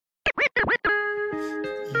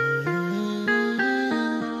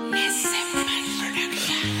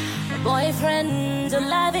Your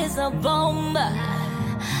life is a bomb.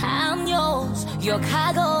 I'm yours, your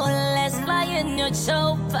cargo. Let's fly in your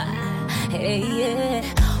chopper. Hey, yeah.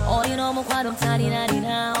 Oh, you know, I'm tiny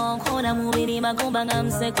now. Kona mubiri magumba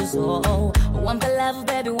ngamsekuzo. One for love,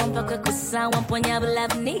 baby, one for quick sound. One point, love,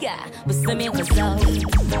 nigga. But send me what's up.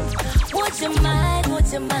 Would you mind?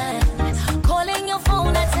 Would you mind? Calling your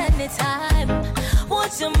phone at any time.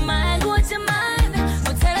 Would you mind? Would you mind?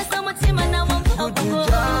 Would tell us how much time I now want to go.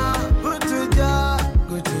 Good to job.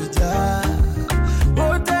 Good to job.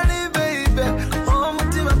 Oh, tell me, baby. Oh, my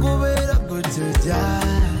team, I go better. Good to job.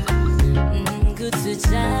 Good to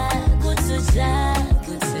job. Good to job.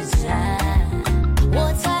 Good to job.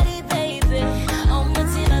 Oh, tidy, baby. Oh, my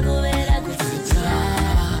team, I go better. Good to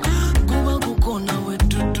job. Kuba kukona we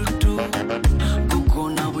do.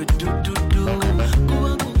 Kukona we do.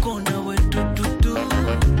 Kuba kukona we do.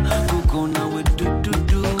 Kukona we do.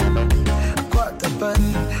 Kwata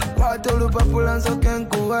pani, kwata lupapula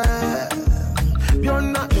nsokenkuwe.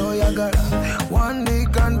 Byonna byoyagala,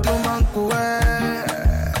 wandika ntuma nkuwe.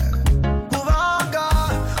 Kubanga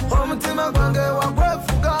omutima gwange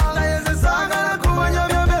wagwefuga, naye nze saagala kumanya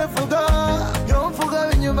byemefuga. Byonfuga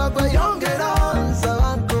binyuma gwe yongera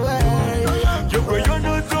nsaba nkuwe. Yegwe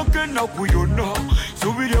yonozoke nakuyona,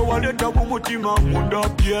 subire waleta bumutima munda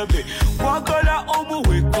byebe. Kwagala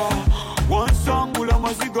omuweka, wansangula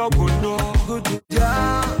maziga gonna. Good to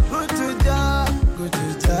job, good to job, good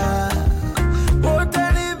to job. Oh,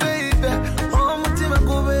 tell me, baby, oh, mutima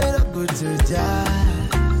kubera good to job.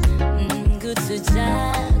 Good to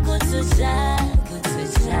job, good to job, good to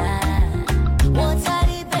job. Oh,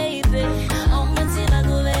 tidy, baby. Oh, my team, I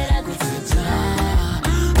go better. Good to job.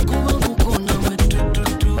 Kuba kukona we do.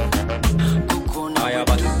 Kukona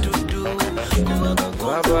we do. Kuba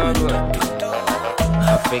kukona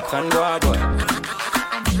African boy.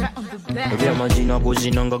 Ebyamazina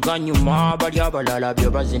kuzinanga ganyuma bali abalala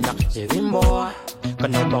byo bazina zebimboa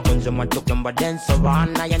kanamba kunze matoke mbadensa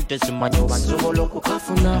bana yantesimanya bansobola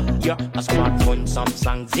okukafuna ya a smartphone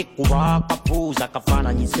Samsung zikuba kapuza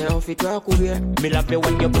kafananyi selfie twakubye me love it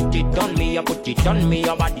when you put it on me, you put it on me,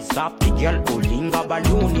 your body soft the girl ulinga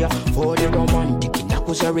balloon ya for the romantic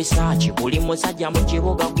nakuze research buli musajja mu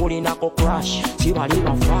kibuga kulinako crash sibali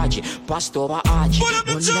bafaji pastor ba aji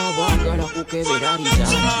bonna bagala kukebera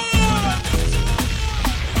rizanji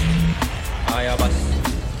Ayabas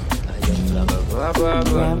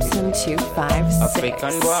Ramson 256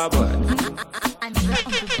 African guava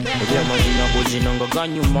Ebyamazina kuzinanga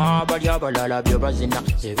ganyuma bali abalala byo bazina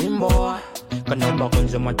zebimboa kanamba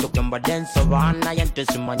kunze matoke mbadensa bana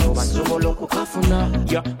yantesimanya bansobola okukafuna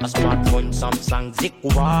ya a smartphone Samsung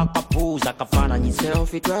zikuba kapuza kafananyi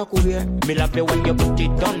selfie twakubye me love it when you put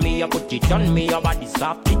it on me, you put it on me, your body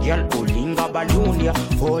soft the girl ulinga balloon ya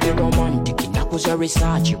for the romantic nakuze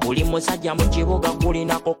research buli musajja mu kibuga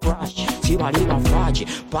kulinako crash sibali bafaji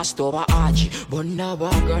pastor ba aji bonna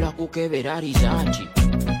bagala kukebera rizanji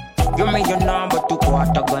Give me your number to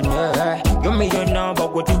kwatagane. Give me your number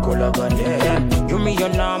go to kolagane. Give me your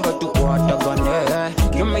number to kwatagane.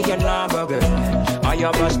 Give me your number girl. I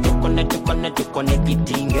have us to connect it. Yeah, to connect it.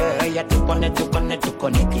 Yeah, to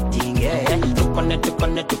connect it. Yeah,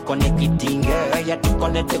 to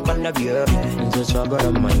connect yeah. Just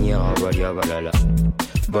bagala manya bali abalala.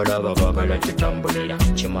 Balaba bagala tutambulira.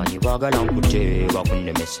 Chimanyi bagala nkute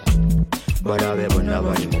bakunemesa. Barabe bonna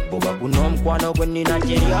bali mukuba kuno omukwano gwe nnina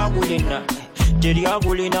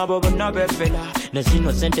teryagulina bo bonna befera ne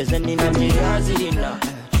zino sente ze nnina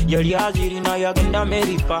yali azirina yagenda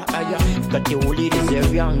Amerika aya kati wuliriza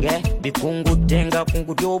ebyange bikungudde nga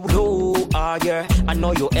kungudde obulo aya I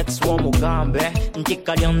know your ex w'omugambe nti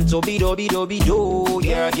kalya nzobiro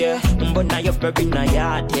yeah mbonayo baby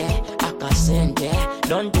nayate akasente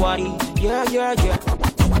don't worry yeah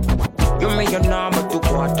Give me your number to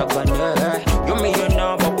kwatagane. Give me your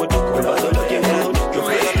number to kolagane. Give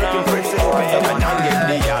me your number to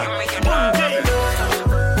kwatagane.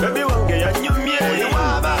 Baby wange yanyumye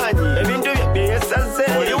wamanyi ebintu byesaze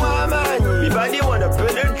wamanyi bibali wanna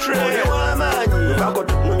penetrate wamanyi bako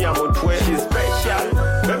tumya mutwe she's special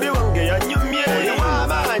baby wange yanyumye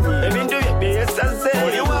wamanyi ebintu byesaze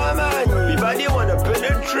wamanyi bibali wanna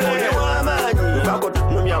penetrate wamanyi bako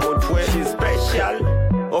tumya mutwe she's special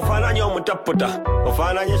Ofananya omutaputa,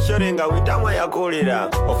 ofananya shorenga witamwe yakolera,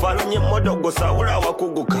 ofananya modogo saula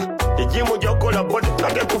wakuguka. Ejimu jokola body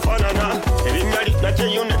take kufanana. Ebimyali nache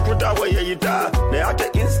unit tutawe yeyita. Ne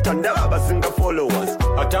ate Insta ndaba basinga followers.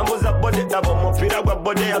 Atambuza body abo mupira gwa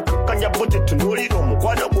body yakanya buti tunulira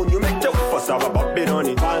omukwano gunyumete ufasaba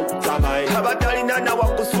Babyloni. Tamai abatalina na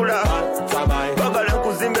wakusula. Tamai bagala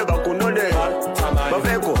kuzimbe bakunone.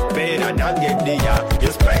 Baveko pera dange dia.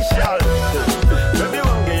 You special. Baby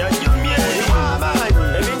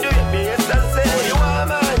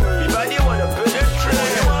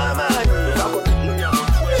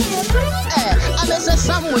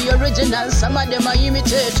original, some of them are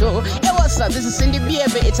imitator. Hey, what's up? This is Cindy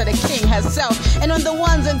Baby, it's the king herself. And on the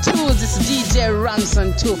ones and twos, it's DJ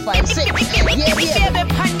Ransom 256. Yeah, baby,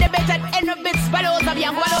 pande better and bits, but those of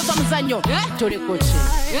young ones on Zanyo. To the coach.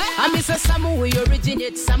 I miss some who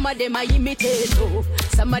originate, some of them are imitator,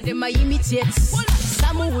 some of them are imitates.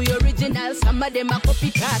 Some who original, some of them are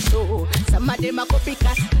copycat, oh. Some of them are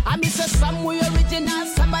copycat. I miss some who original,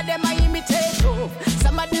 some of them are imitator,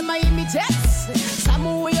 some of them are imitates. Some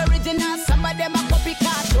who original, some of them are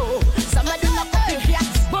copycat, oh. Some of them are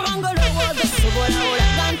copycats. Borangolo was the Subola,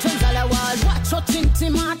 Gantons ala wall. Watch out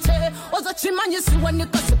intimate. Oza chimanyi siwani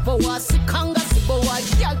kasipowa, Sikanga sipowa,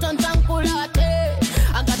 Yalton Tankulate.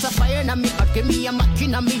 I got a fire na me, give me a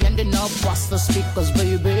machine me, and then I'll bust the speakers,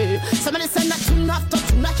 baby. Somebody said not enough,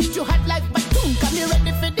 not hit you hot like Batum. Come you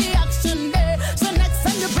ready for the action day. So next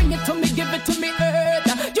time you bring it to me, give it to me,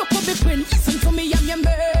 earth. You could be queen, listen to me, I'm your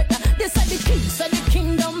murder. This are the kings, so the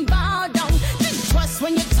kingdom bow down. Think twice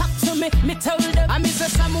when you talk to me, me tell them. I miss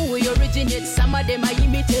some who originate, some of them I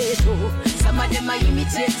imitate, oh. Some of them I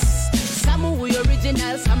imitate. Some who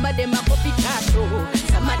original, some of them are copycat, oh.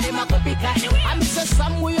 Some of them are copycat. I miss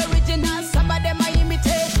some who original, some of them are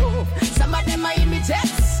imitate, oh. Some of them are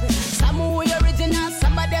imitates. Some who original,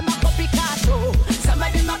 some of them are copycat, oh. Some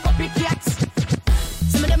of them are copycats.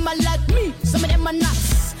 Some of them are like me, some of them are not.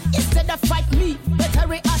 Instead of fight me, better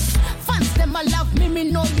react. Fans them a love me, me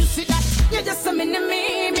know you see that. You just a mini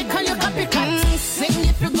me, because you copycat. Sing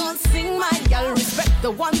if you gon' sing, my girl. Respect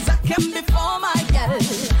the ones that came before, my girl.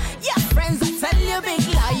 Yeah, friends that tell you big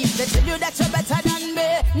lies. They tell you that you're better than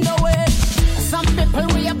me. No way. Some people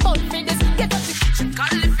we about for this. Get up the kitchen,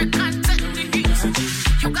 call if you can't take the heat.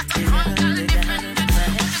 You got a front, girl, defend it.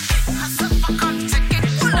 Hustle, come take it.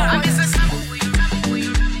 I miss a song.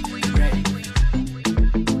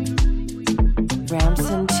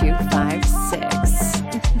 Ramson 256.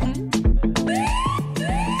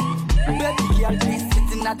 Baby girl, please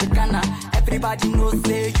sitting at the corner. Everybody knows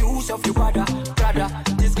say you of your brother.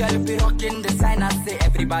 This girl be rocking designer. Say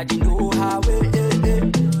everybody know how it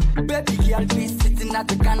is. Baby girl, please sitting at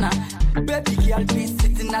the corner. Baby girl, please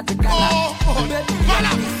sitting at the corner. Baby girl,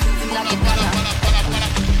 please sitting at the corner.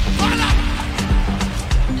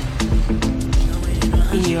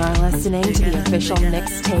 You are listening to the official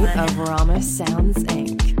mixtape of Rama Sounds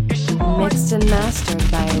Inc. Mixed and mastered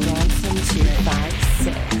by Ransom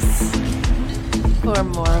 256. For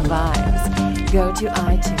more vibes, go to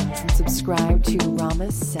iTunes and subscribe to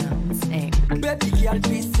Rama Sounds Inc. Baby girl,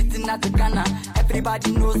 please sitting at the corner.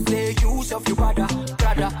 Everybody knows say you of your brother.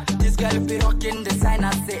 This girl be rocking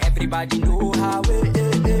designer. Say everybody know how it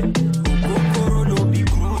is. Kokoro no be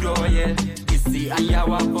crude, oh yeah. Isi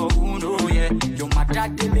ayawa for uno, yeah. Your mother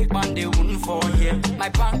they make man they un for yeah. My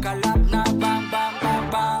bank a lap na bam bam bam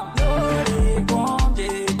bam. No they gon'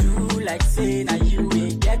 they do like say na you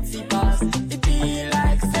ain't get the pass. It be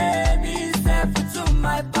like say me step to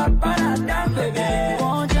my papa na damn baby.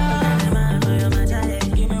 One time,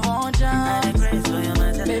 give me one time.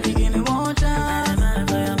 Baby, give me one time.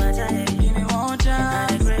 Give me one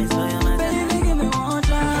time. Baby, give me one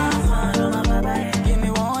time. Give me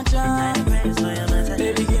one time.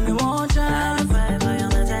 Baby, give me one time.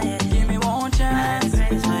 Give me one chance.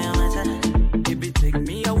 Baby, take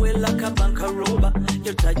me away like a bank robber.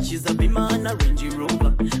 Your touch is a beamer and a Range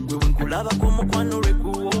Rover. We won't kulava como kwano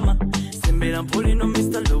rekuoma. Sembera pulling on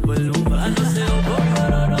Mr. Lover. I know say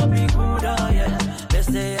oh no be good, yeah. Let's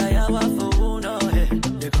say I have a phone, yeah.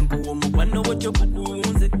 They can go on kwano what you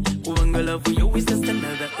kukunze. Kuangala for you is just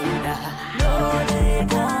another order. No, they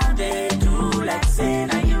can't they do like say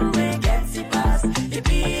now you ain't get the pass. It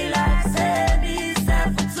be like say me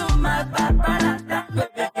step to my papa.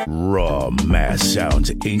 Raw Mass Sounds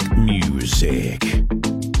Inc. Music.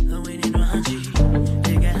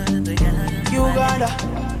 Uganda,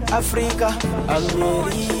 Africa,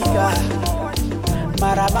 America,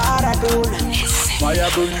 Maradona, fire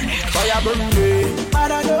burn,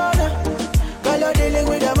 Maradona, girl you're dealing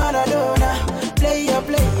with a Maradona, player,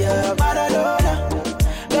 Maradona,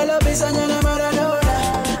 girl you're busy Maradona,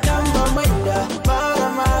 number winner,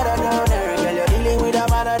 Maradona, girl you're dealing with a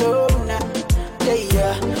Maradona,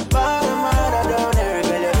 player, Maradona,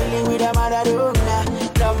 girl you're dealing with a Maradona,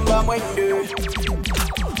 number winner.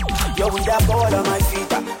 Yo with that ball on my feet,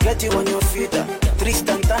 get you on your feet.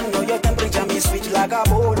 Tristan Tango, your temperature me switch like a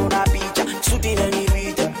ball on a beach. Shooting any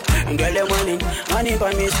beat, girl I'm winning, money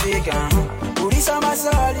by mistake. Urisa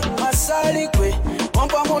masali kwe,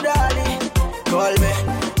 wampa modali. Call me,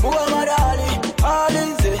 Muga modali,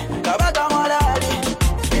 Alize, Kabata modali.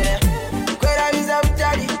 Yeah, kwera visa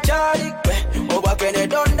vitali, Charlie kwe, oba kene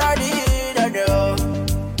don daddy,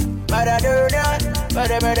 Maradona,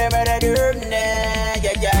 Maradona.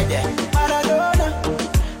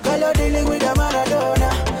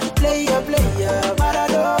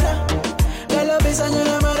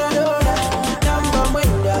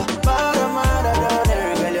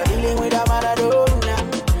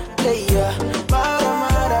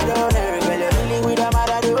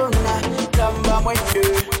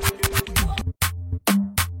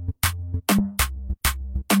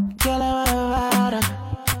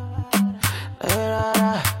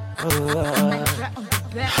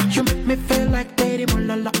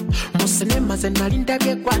 Sinema zenalinda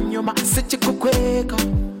bye kwa nyuma sichikukweka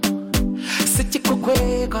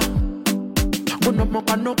Guno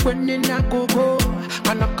mokano kwenye nagogo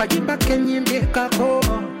Kana kayimba kenyimbe kako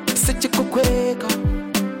Sichikukweka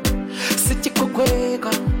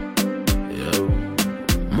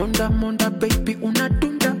Monda baby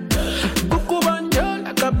unadunda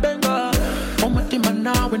Gukubanyola kabenga Omutima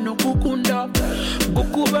nawe no gukunda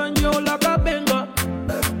Gukubanyola kabenga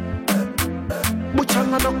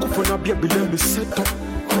Muchanga na kufuna baby let me set up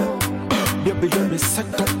Baby let me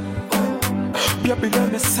set up Baby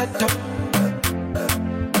let me set up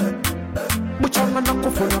Muchanga na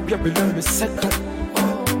kufuna baby let me set up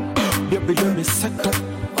Baby let me set up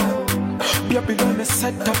Baby let me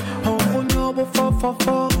set up Oh no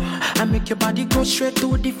fo I make your body go straight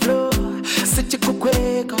to the floor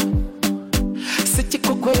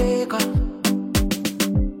Sichikukweka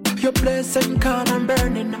Your blessing call I'm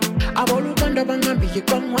burning I will wonder bangambi you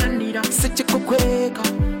gon' want it Sichikukweka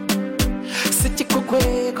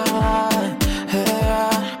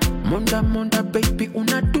Monda baby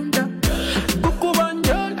unadunda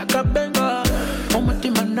Gukubanyola kabenga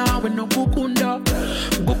Omutima nawe no gukunda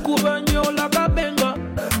Gukubanyola kabenga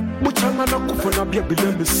Muchanga na kufuna baby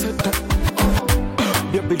let me set up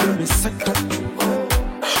Baby let me set up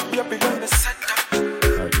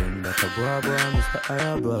Mr.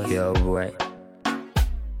 Araba Yo boy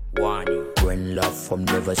Warning When love from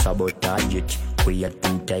never sabotage it We are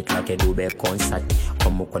too tight like a dube concert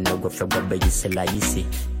Komu kona go fe babe yisela yisi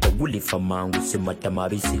Toguli fa mangu si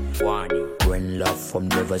matamabisi Warning When love from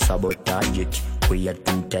never sabotage it We are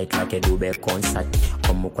too tight like a dube concert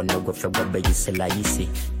Komu kona go fe babe yisela yisi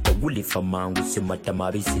Toguli fa mangu si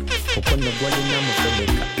matamabisi Ukona gwali na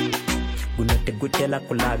mfeleka Gunate gutela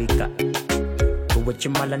kulabika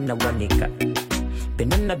Kuwachimala na wanika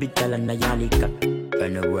Penana bitala na yalika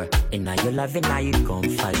Anyway, in your love and now you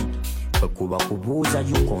confide Bakuba kubuza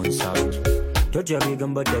you consult Jojo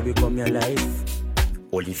bigamba they become your life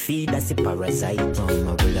Only feed as a parasite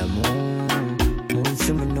Mama bula moon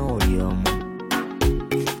Suminorium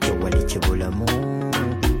Jawali chibula moon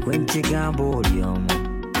Kwenchi gambolium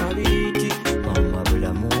Kabiti Mama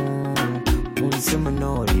bula moon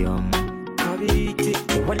Suminorium Kabiti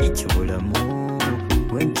Jawali chibula moon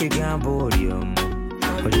Kwenchi gambolium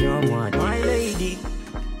My lady,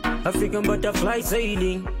 African butterfly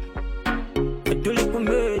sailing. Tulip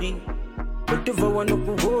Mary, but if I want to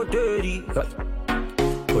go dirty,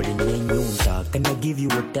 calling in you, can I give you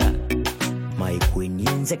a tap? My queen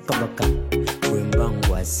in Zekabaka, when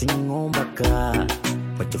Bangwa sing on Baka,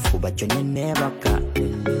 but if you never cut,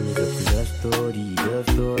 the story, but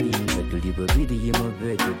to leave a video, my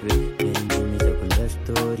baby, and the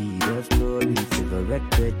story, favorite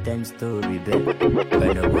bedtime story, baby.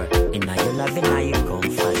 By the way, in your love and I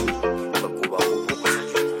confide.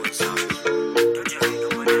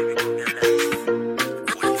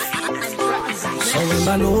 So when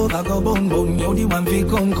my love I go boom boom, you're the one we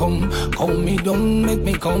come. Calm me down, make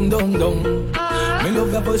me calm down. Me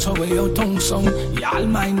love your voice, how your tongue song. Y'all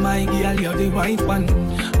mind my girl, you're the right one.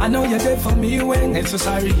 I know you're there for me when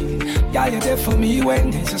necessary. Yeah, you're there for me when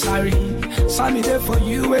necessary. Saw me there for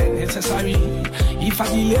you when necessary. If I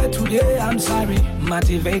delay today, I'm sorry.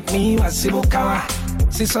 Motivate me, wasibokawa.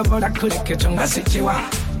 Siso boda kulike chonga sechiwa.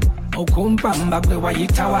 Okumpamba kwe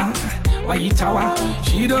wayitawa.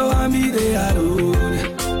 She don't want me there alone.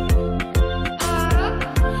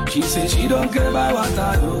 She says she don't care about what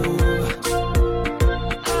I do.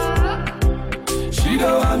 She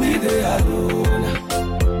don't want me there alone.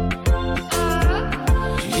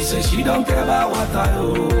 She says she don't care about what I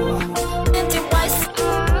do.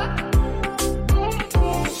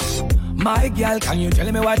 My girl, can you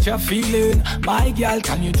tell me what you're feeling? My girl,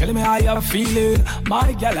 can you tell me how you're feeling?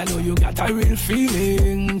 My girl, I know you got a real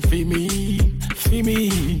feeling for me.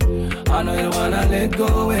 I know you wanna let go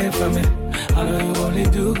away from me. I know you only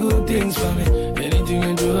do good things for me. Anything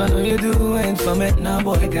you do, I know you do it for me. Now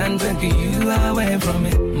boy, can't take you away from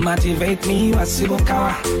me. Motivate me,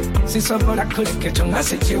 wasibokawa. Siso boda kulike chonga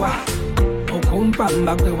sechiwa.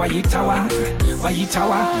 Okumpamba kwe wayitawa.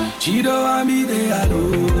 She don't want me there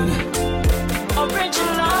alone.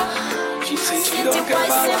 Original. She says she don't care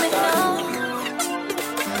about what I do.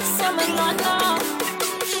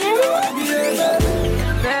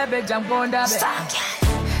 Baby, jump on that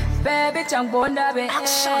baby, jump on that baby.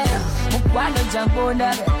 Mukwano jump on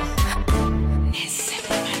that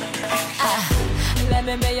let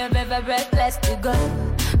me be your baby, let's go.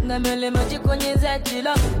 Namele moji kwenye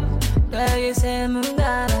zachilo. Kaya se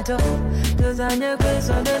mungana to. Tuzanye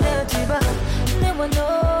kweso dele tiba. Ni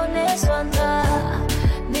wano neswanta.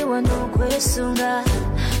 Ni wano kwesunga.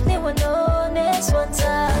 Ni wano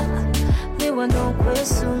neswanta.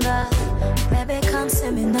 sunga. Baby, come see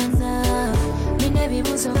me nana. Me never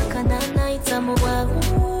was on kanana. It's a mua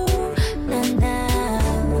nana.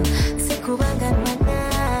 Sikubanga nana.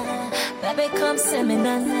 Baby, come see me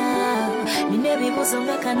nana. Me never was on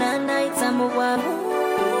kanana. It's a mua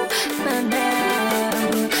nana.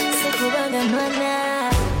 Sikubanga nana.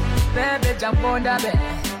 Baby, jump on the bed.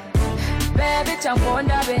 Baby, jump on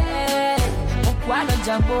the bed. Why don't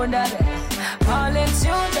jump on the bed? All in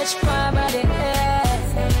tune, touch my body.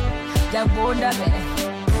 Jump on the bed.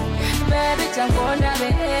 Baby, jump on the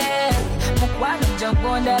bed. Why don't jump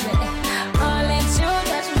on the bed? All in tune,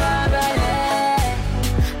 touch my body.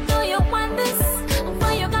 Do you want this?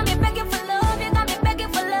 Why you got me begging for love? You got me begging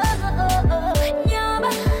for love. Yeah,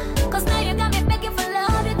 cause now you got me begging for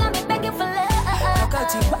love. You got me begging for love.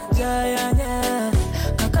 Kakati wajayanya,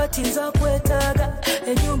 kakati nza kwetaga,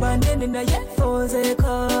 enyumba nene na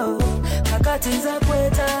yefozeko. Kakati nza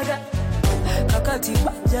kwetaga, kakati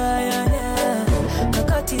wajayanya,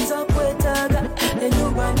 kakati nza kwetaga,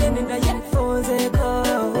 enyumba nene na yefozeko.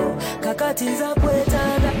 Kakati nza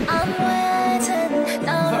kwetaga. I'm waiting,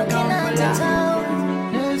 now looking at the door.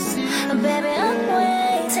 Baby, I'm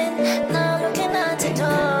waiting, now looking at the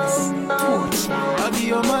door. I give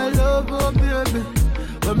you my love, oh baby.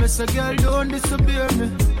 When me say girl, don't disappear me.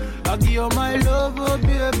 I give you my love, oh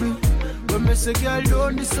baby. When me say girl,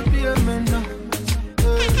 don't disappear me now.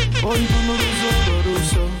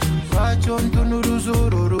 Ontunuruzo, Ontunuruzo,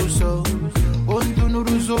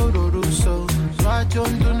 Ontunuruzo,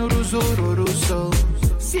 Ontunuruzo.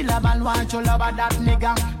 Syllable want you love that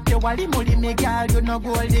nigga. You wali muli me girl, you no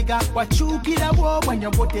gold digger. What you kill a war when you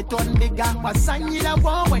put it on bigger. What sign you a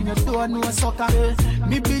war when you don't know sucker.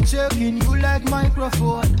 Me be checking you like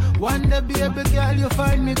microphone. One day baby girl you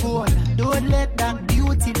find me gold. Don't let that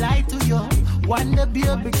beauty lie to you. One day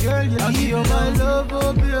baby girl you I give you my love,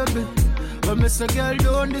 oh baby. When me say girl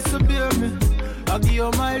don't disappear me. I give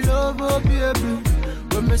you my love, oh baby.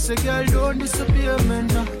 When me say girl don't disappear me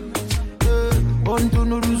now.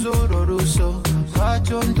 Ontunuruzo, Ontunuruzo,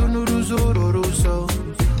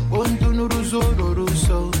 Ontunuruzo,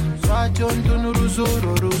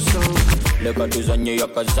 Ontunuruzo. Lega tuzanye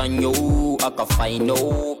yakazanyo, akafaino,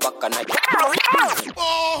 pakana.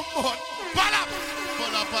 Oh, pala.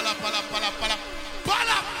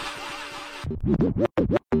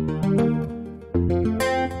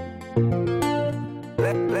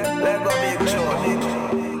 Let go big show.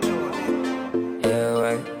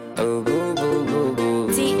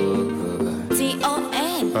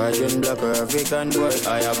 Asian black African boy,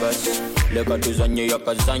 I have us. Lega tuzanye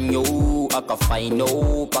yakazanyo, akafaino,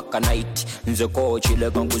 paka night. Nze coach,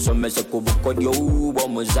 lega nkusomese kubukodyo,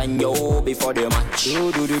 bomuzanyo before the match.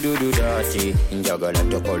 Do dati, njagala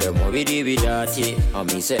tokole mubiri bidati.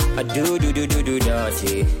 Ami se, do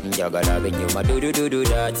dati, njagala benyuma do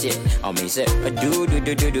dati. Ami se,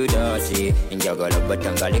 do dati, njagala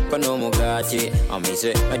batangaliko no mugati. Ami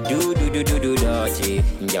se, do dati,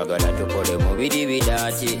 njagala tokole mubiri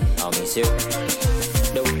bidati. Ami se.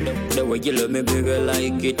 The way you love me, baby,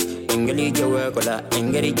 like it. Engage your work, or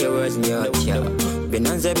engage your words, nyacha.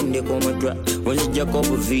 Benanza binde komadra, was it Jacob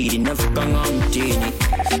Vidi, Nafukan Tini.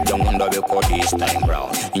 Don't wonder because this time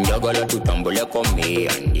round. Injagala to tumble like me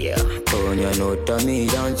and yeah. Konya no tami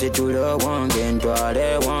dance to the wangen, to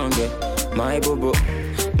the wangen. My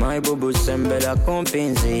boo, sembela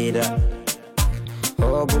compensida.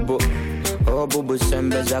 Oh boo,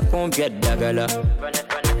 sembeza compia dagala.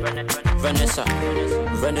 Vanessa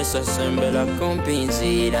sembela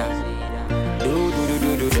compensida. Do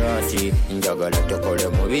dati, njagala tokole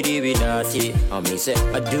mubiri bidati. Ami se,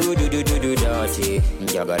 do dati,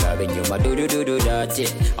 njagala benyuma do dati.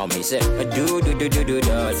 Ami se, do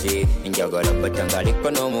dati, njagala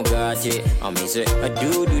batangaliko no mugati. Ami se,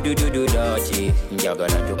 do dati,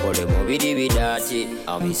 njagala tokole mubiri bidati.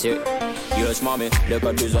 Ami se, yes mami,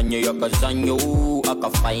 lega tuzanye yakazanyo,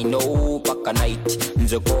 akafaino, paka night.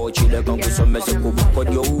 Nze coach, lega nkusomese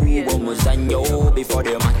kubukodyo, bomuzanyo before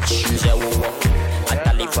the match. Nze wo.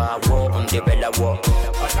 Atalifa wo, undebela wo.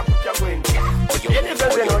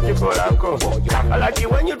 Yenikaze nochikolako. I like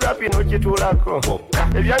it when you drop it nochitulako.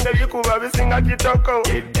 Ebyanga bikuba bisinga kitoko.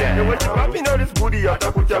 Ewe chipapi no this booty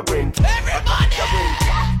atakucha kwenti.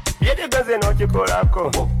 Yenikaze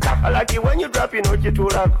nochikolako. I like it when you drop it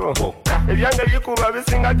nochitulako. Ebyanga bikuba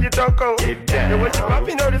bisinga kitoko. Ewe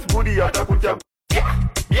chipapi no this booty atakucha.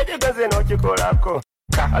 Yenikaze nochikolako.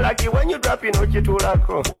 I like it when you drop it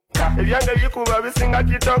nochitulako. Ebyanga bikuba bisinga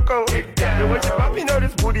kitoko. Ewe chipapi no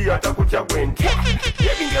this booty atakucha kwenti.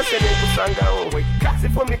 Yebinga sene kusangawo.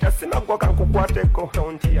 Sifo mitasima kwa kankukwateko.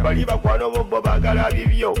 Bali bakwano bo bagala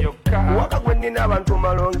bibyo. Waka gwenina abantu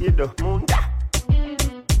malongido.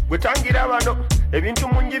 Gutangira bano ebintu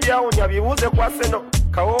mungi byawonya bibuuze kwa seno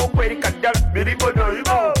kawo kweri kaddala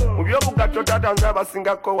biribodoibo mu byobugatto tatanze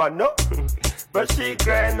abasingako wano. But she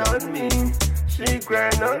grind on me,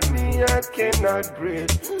 I cannot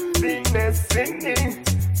breathe. Finesse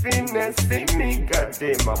in me,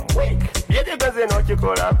 goddamn I'm weak. Yete gaze no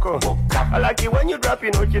chikolako, I like it when you drop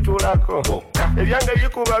in no chitulako. If younger you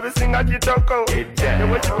could have a single chitoko,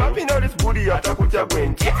 and when you drop in all this booty, I talk with your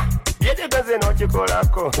brain. Yete gaze no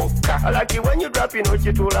chikolako, I like it when you drop in no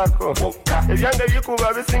chitulako. If younger you could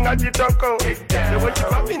have a single chitoko, and when you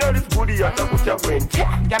drop in all this booty, I talk with your brain.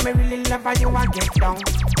 Yeah, me really love how you want get down.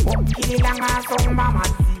 Kill it long as on mama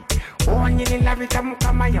see. Oh, you love it, I'm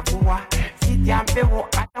coming ya kuwa. Sit ya bewo,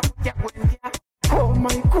 atakuja kuingia. Oh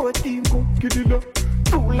my God, tingo, kidila.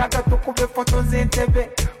 Tulaga tukuve photos in TV.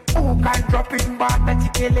 Oh, can drop it, mbata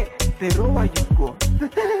chikele. Pero where you go?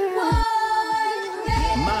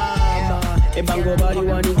 Mama, ebango bali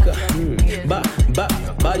wanika.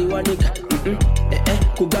 Bali wanika.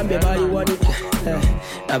 Kugambe bali wanika.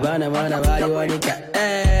 Abana bali wanika.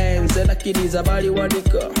 Nzela kiriza bali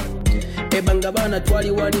wanika. Ebanga bana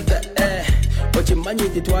twali wanika.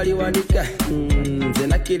 Ochimanyiti twali wanika.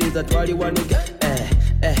 Nzela kiriza twali wanika.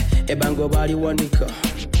 Ebango bali wanika.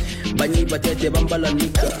 Banyi batete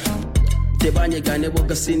bambalanika. Tebanye gane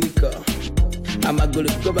boga sinika. Amagulu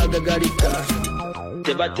ko bagagalika.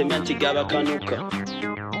 Tebatemya ntigaba kanuka.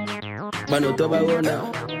 Bano tobawona.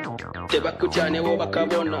 Tebakutyane wo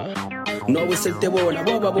bakabona. Nowe setebona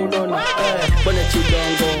bo babonona. Bone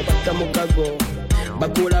chidongo batamukago.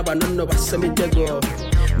 Bakula banono basemitego.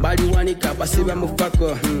 Bali wanika basiba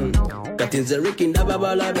mufako. Katinze Ricky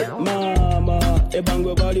ndababalabe. Mama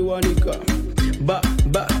ebango bali wanika.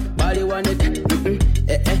 Bali wanika.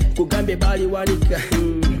 Kugambe bali wanika.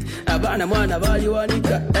 Abana mwana bali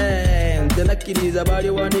wanika. Nzenakiriza bali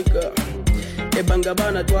wanika. Ebanga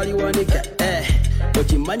bana twali wanika.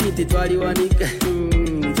 Ochimanyiti twali wanika.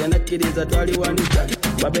 Nzenakiriza twali wanika.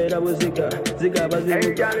 Babera buzika, ziga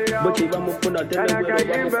bazimuka. Bochi bamufuna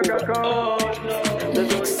telegwele bamufuka.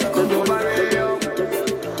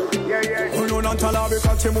 Uno ntala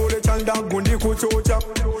bekati mure chanda gundi kuchocha.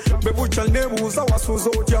 Bebucha nebuza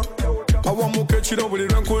wasuzocha. Awamuke chiro buli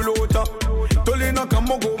renkulota. Tolina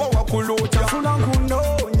kamogo wakulota. Sunankuno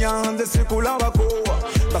nyanze sikula bako.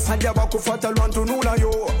 Basanja bakufata lwantunula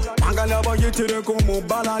yo. Mangala bayitire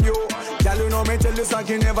kumubala yo. Yalu no me tell you I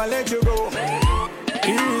can never let you go.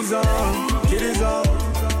 Kiriza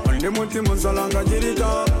Onde muti monsalanga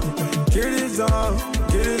jirita Kiriza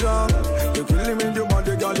You kill me in your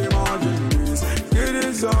body, girl, imagine this.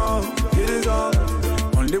 Kiriza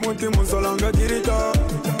Onde muti monsalanga jirita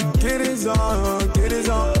Kiriza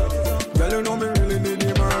Girl, you know me really need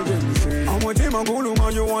emergency. I'm a team of Gulu,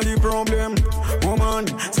 man, you want the problem. Woman,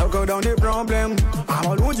 suck down the problem. I'm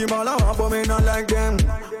a Luji Bala, but me not like them.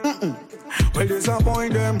 Well,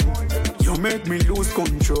 disappoint them. You make me lose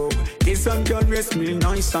control. Kiss and caress me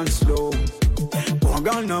nice and slow.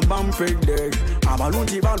 Wagana bumped deck.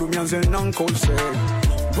 Abalunti balumians and uncle said.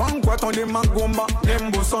 One quat on the Magumba,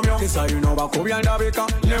 Lembo Somyo. This are you know about Korean Dabika.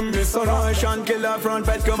 Lembo Sonation, Killer Front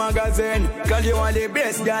Petco Magazine. Cause you are the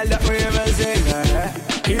best girl that we ever seen.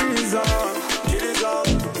 Kiriza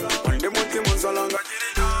On the Monty Monsalanga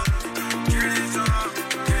Kiriza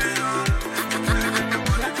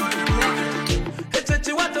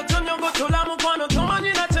Eti watu tunyongo tulamu kwano tumani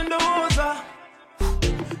na tendoza.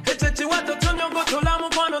 Eti watu tunyongo tulamu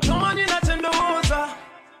kwano tumani na tendoza.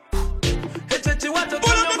 Eti watu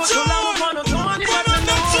tunyongo tulamu kwano tumani na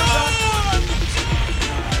tendoza.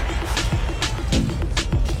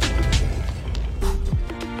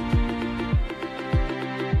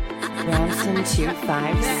 Ransom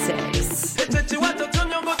 256. Eti watu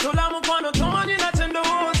tunyongo tulamu kwano tumani na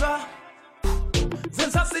tendoza.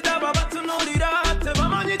 Zensasi daba batu nolira te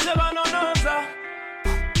bamanyi te banonoza.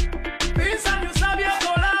 Peace and you sabi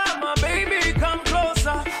akola, my baby come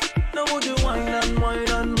closer. Now would you whine and whine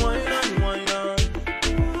and whine and whine and.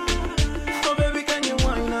 Oh baby can you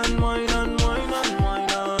whine and whine and whine and whine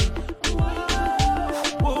and.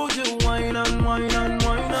 Would you whine and whine and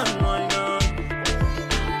whine and whine and.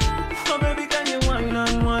 Oh baby can you whine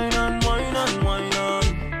and whine and whine and whine and.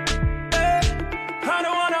 Hey,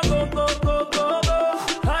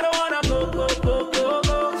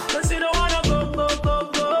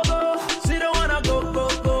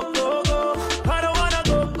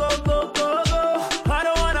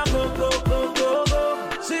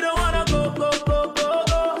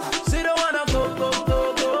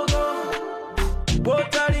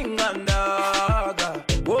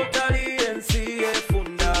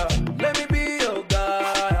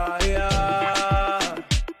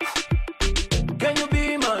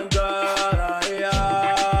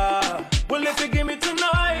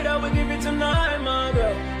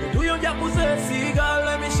 See, God,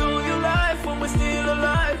 let me show you life when we're still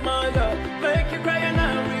alive, my God. Make you cry and I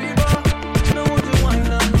river. Now would you wine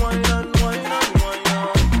and wine and wine and wine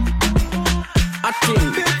on? I think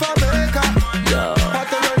Big Jamaica,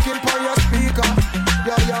 hot and working for your speaker.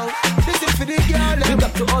 Yo, yo, this is for the girl. Big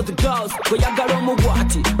up to all the girls, go yaga on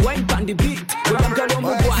Mugwati. Wine on the beat, go yaga on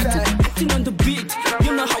Mugwati. Acting on the beat,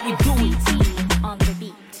 you know how we do it. On the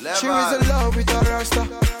beat. She was in love with a Rasta.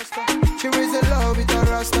 She was in love with a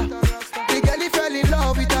Rasta. The girl fell in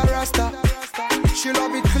love with a Rasta. She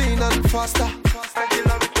love it clean and faster.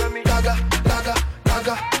 Daga, daga,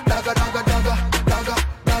 daga, daga, daga, daga, daga,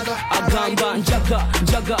 daga. Agamba jaga,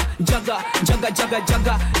 jaga, jaga, jaga, jaga,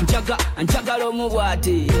 jaga, jaga, and jaga lo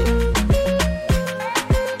Mugwati.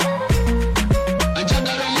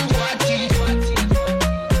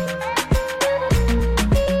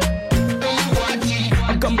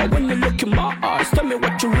 When you look in my eyes, tell me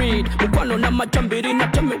what you read. Mukwano na majambiri na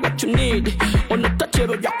tell me what you need.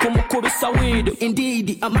 Onatachero yako mukubisa weed.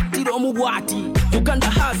 Indeed, amatiro Mugwati. Uganda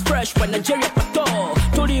has fresh, but Nigeria pato.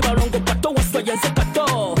 Tuli balongo pato, waswayenze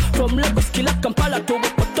kato. From Lagos, Kila, Kampala to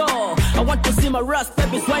Wapato. I want to see my rust,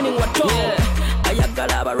 babies whining wato.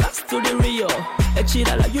 Ayagalaba rust to the Rio.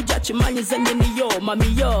 Echirala, you judge money zenye yo.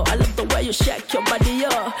 Mami yo, I love the way you shake your body yo.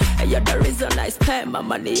 And you're the reason I spend my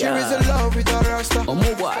money yo. She was in love with a Rasta.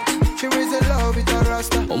 Mugwati. She was in love with a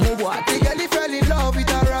Rasta. Mugwati. The girl fell in love with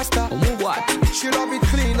a Rasta. Mugwati. She love it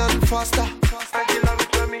clean and faster.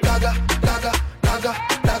 Daga, daga, daga,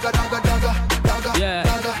 daga, daga, daga, daga. Yeah.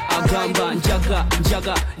 Agamba jaga,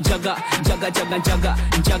 jaga, jaga, jaga, jaga, jaga,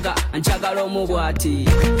 jaga, and jaga lo Mugwati.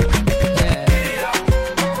 Yeah.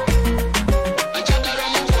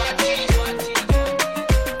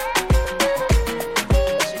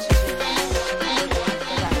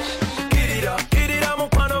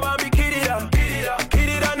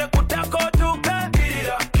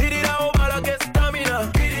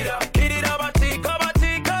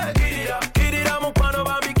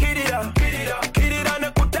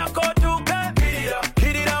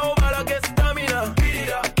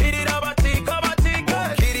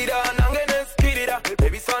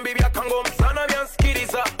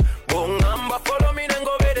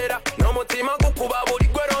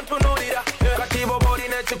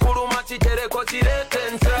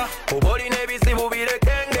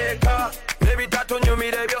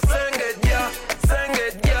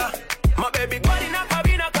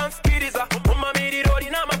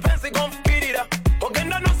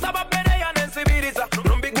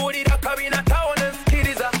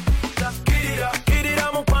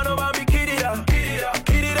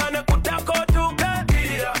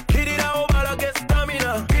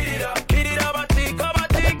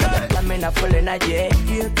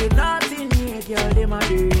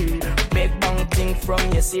 Big bang thing from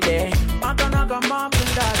yesterday.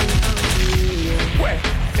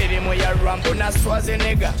 Baby moya rambo na swaze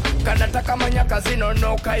nega. Kanataka manyaka zino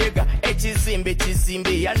no kaiga. Echizimbi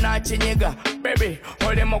chizimbi ya na chinyega. Baby,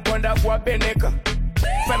 hole mokonda kwa peneka.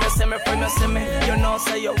 Femme seme, you know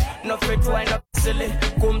say yo. No fit wine up silly.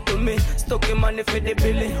 Come to me, stocky money for the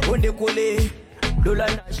billy. On the coolie. Dola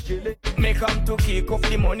na shilly. Me come to kick off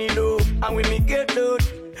the money low. And when me get load,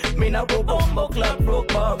 me na go bombo club broke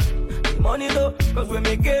bomb. Money low, cause when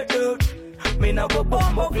me get load, me na go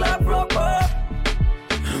bombo club broke bomb.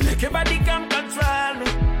 Make your body come control me.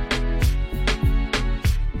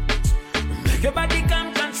 Make your body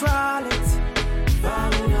come control it.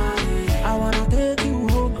 I wanna take you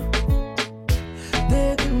home.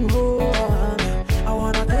 Take you home. I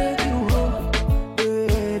wanna take you home.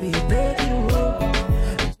 Baby, take you home.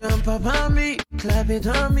 Jump up on me, clap it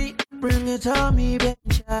on me, bring it on me, baby.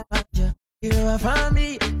 You are for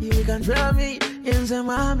me, you can try me. You say,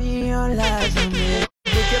 mommy, your lies on me.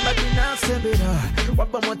 Take your body now, step it up.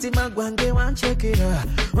 Wapa motima gwange, one check it up.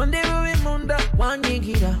 One day we munda, one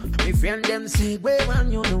gig up. My friend them say, wait,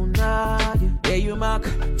 man, you know not. There you mark.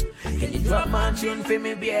 Can you drop my tune for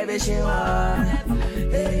me, baby, she want.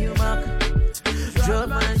 There you mark. Drop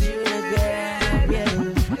my tune again, yeah.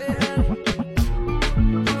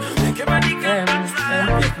 Make your body come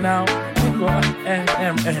control. Now,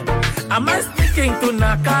 am I speaking to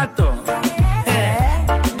Nakato?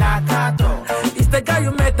 Nakato. It's the guy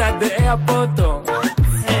you met at the airport.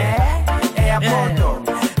 Airport.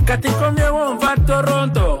 Katikomye wonva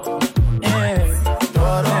Toronto.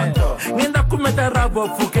 Toronto. Ninda kumeta rabo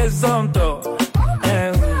fuke zonto.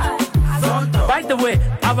 By the way,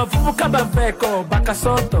 ava fufu kaba veko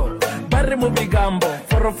bakasoto. Barre mu bigambo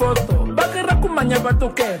forofoto. Bakira kumanya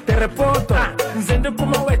batuke terepoto. Nzende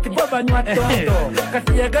kuma weti baba nywa toto.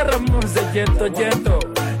 Kati yagara munze jeto jeto.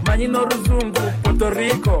 Manino Ruzungu, Puerto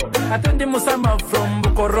Rico. Attending Musama from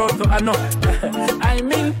Bukoroto. I know.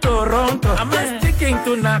 I'm in Toronto. I'm sticking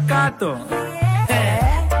to Nakato.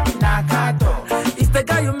 Nakato. It's the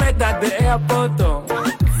guy you met at the airport.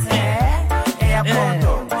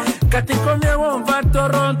 Airport. Katikomye wonva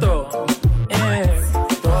Toronto.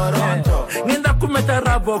 Toronto. Ninda kumeta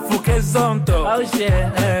rabo fuke zonto. Oh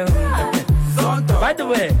shit. By the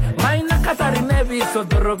way, maina Katarina viso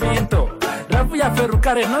dorobinto. La voy a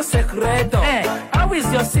ferrucare no secreto. How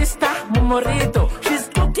is your sister, Momorito? She's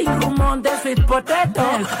cooking rumon de sweet potato.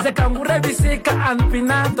 The kangure bisika and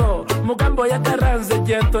pinato. Mugambo ya karanze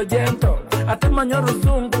gento. Ate manyo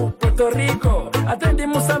Ruzungu, Puerto Rico. Atendi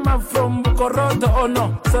Musama from Bukoroto. Oh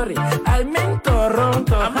no, sorry, I'm in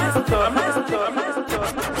Toronto. I'm in Toronto.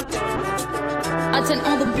 Attend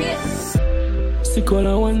on the beat. Stick on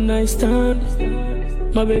a one night stand.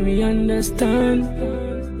 My baby understand.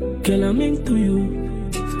 Girl, I'm into you,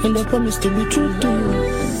 and I promise to be true to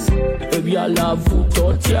you. Baby, I love you,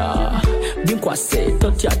 Totia. Binkwa say,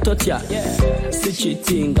 Totia. Si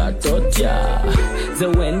cheatinga, Totia.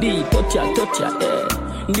 The Wendy, Totia, yeah.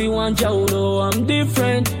 The one Jaulo, I'm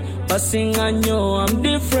different. Passing on you, I'm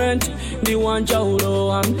different. The one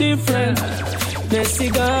Jaulo, I'm different.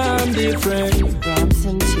 Nessiga, I'm different.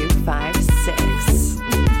 Ramson 256.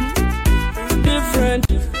 Different.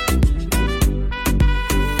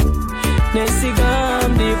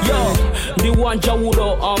 Yo, the one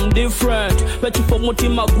Jawulo, I'm different. Bet you for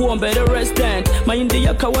Mutima Guombe, the resident. My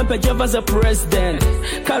India Kawempe Java's a president.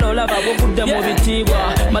 Karola Babo Buddha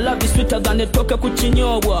Movitiwa. My love is sweeter than the Toka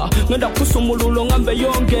Kuchinyowa. Nenda Kusumulu Ngambe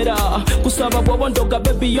Yongera. Kusaba Wondoga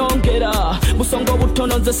baby Yongera. Busongo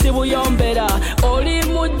Butono the Sibu Yombera. Oli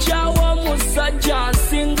Mujawa Musaja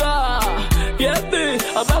Singa. Yebi,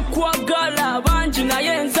 Abakwagala, Banjina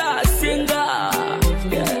Yenza Singa.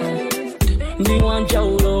 The one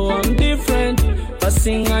Jaulo, I'm different.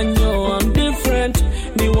 Passing on you, I'm different.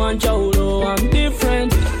 The one Jaulo, I'm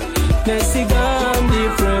different. Nessiga, I'm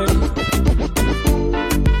different.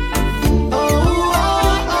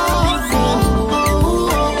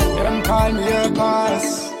 Them call me your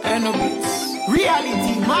boss. And no beats.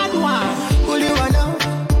 Reality, mad one. Guliwana.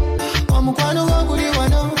 Omukwano go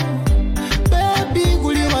Guliwana. Baby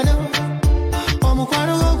Guliwana.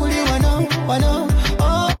 Omukwano go Guliwana. Wana.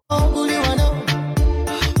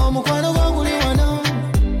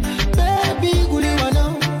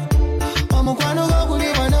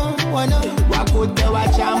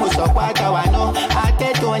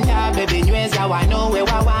 Baby nyweza wano we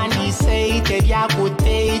wawani say te vya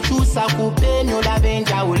kute chusa kupenyo la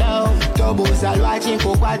benja ulo tobo salwachi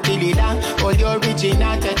kokwatilila oli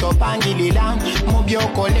original te topangilila mubyo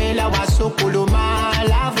kolela wasukuluma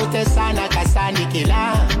lavute sana kasani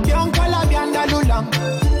kila bionkola biandalula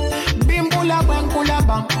bimbula bwankula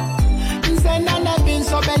bang nzena na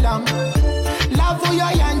binsobela lavu yo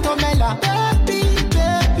yantomela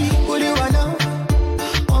baby kuliwana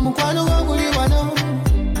omukwano go kuliwana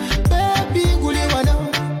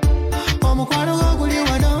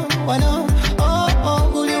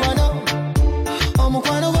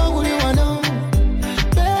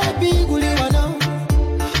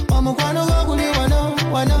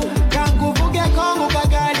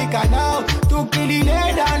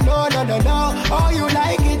Oh, you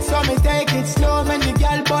like it, so me take it slow. Man, the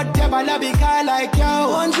girl, but the ball be kind like you.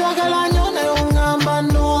 One juggle and you know, but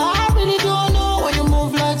no, I really don't know when you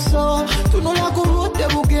move like so. To know like who wrote the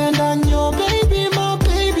book and on you, baby, my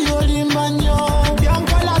baby, only man, yo.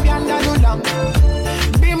 Biancola, Biandalulam,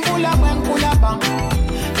 Bimbula, Bankula, Bang.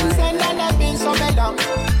 Send on a bin so better.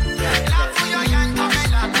 Love for your young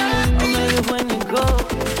Camilla. Oh, when you go,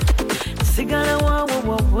 Sigala,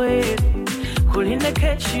 wait. Kuline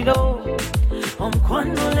kechiro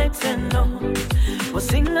omkwano leteno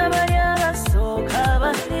osinga bayala soka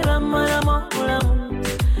bani bamala makulamu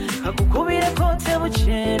kakukubire kote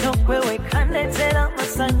bucheno kwewe kanetera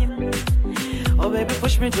masanyu. Oh baby,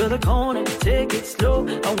 push me to the corner, take it slow.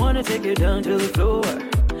 I wanna take you down to the floor.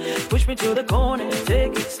 Push me to the corner,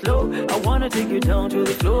 take it slow. I wanna take you down to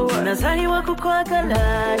the floor. Nazaliwa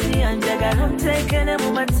kukwagala, anjagala mtekene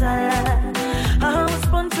mumatala. I was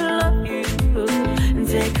born to love you.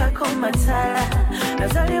 Take a komatala.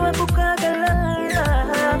 Nazaliwa kukwagala,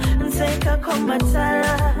 take a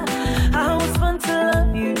komatala. I was born to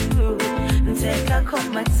love you. Take a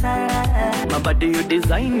komatala. My body you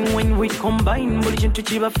design when we combine. Bulletin to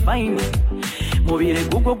chiba fine. Mobile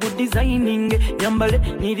Google good designing. Yambale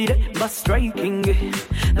needed but striking.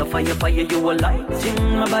 The fire you were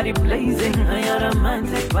lighting. My body blazing. I had a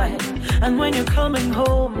romantic vibe. And when you're coming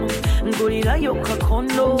home, Gorilla Yoka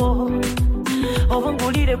Kondo.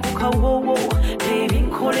 Ovangulire kukawowo, baby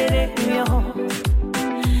kolere yo.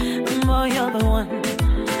 Boy, you're the one.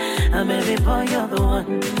 Baby boy, you're the one.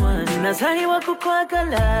 Nazaliwa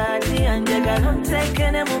kukwagala, nianjagala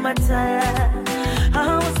ntekene mu matala.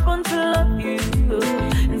 I was born to love you,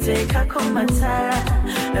 nteka ko matala.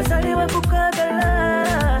 Nazaliwa kukwagala,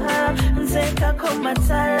 nteka ko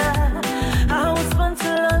matala. I was born to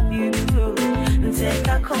love you,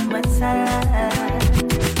 nteka ko matala.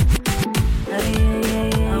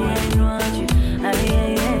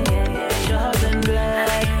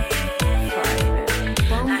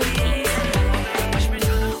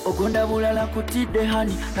 Ogunda bulala kutide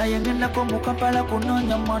honey, na yengenda ko mukapala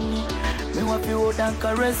kunonya money. Me want you and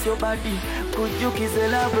caress your body, could you kiss the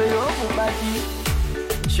love your body?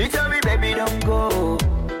 She tell me baby don't go,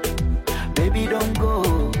 baby don't go.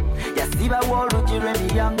 Yasiba wolu jiremi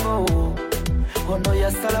yango, ono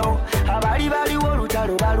yasalo. Abali bali wolu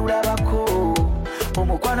talo balula bako.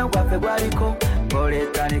 Omukwano gwafe gwaliko,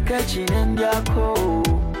 ngoletanike kinendyako,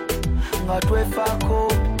 nga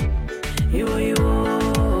twefako. Iwo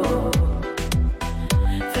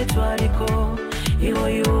fetwaliko, iwo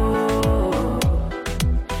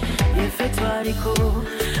fetwaliko.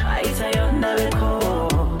 Aita yonna beko,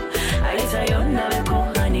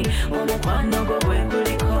 honey. Omukwano gwo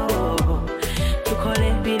gwenguliko,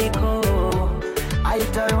 tukole biliko.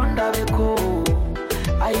 Aita yonna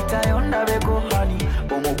beko, honey.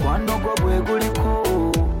 Omukwano gwo gwenguliko,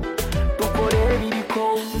 tukole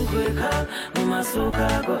biliko. Nkweka mumasuka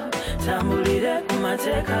go, tambulire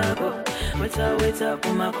kumateka go, weta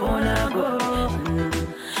kumakona go.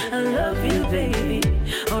 I love you baby,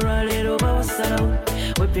 oralero bawasalawo,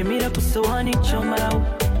 wepimira kusowani chomalawo,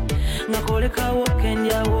 ngakoleka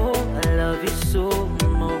wokenjawo. I love you so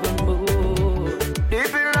more.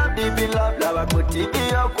 Deep in love, lava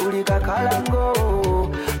kutibia kulika kalango,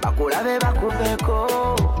 bakulabe bakubeko.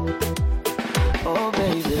 Oh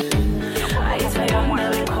baby, the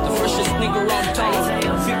freshest nigga around town,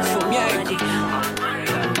 Vic from Yankee,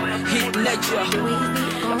 hit nature.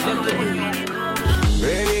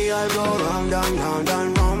 Baby, I'll go round,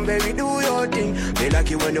 baby, do your thing. Be like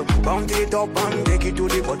you when you bounce it up and take it to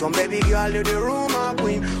the bottom, baby girl, you the room a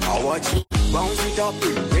queen. I watch you bounce it up,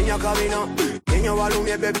 in your cabina, in your volume,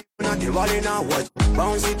 baby, not the volume now. Watch,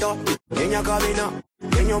 bounce it up, in your cabina,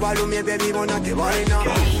 in your volume, baby, not the volume now.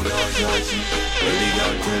 Baby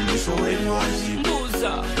girl, tell me so when you want it.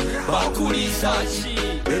 Loser, Bakuri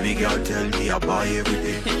Sachi. Baby girl, tell me I buy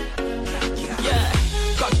everything. Yeah.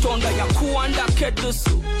 Katonda yakuwanda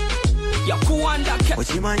kedusu, yakuwanda ke.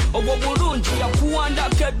 What's your mind? Owo bulungi yakuwanda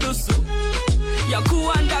kedusu,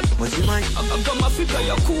 yakuwanda. What's your mind? Agama fika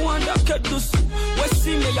yakuwanda kedusu,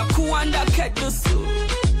 wesime yakuwanda kedusu,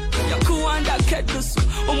 yakuwanda kedusu.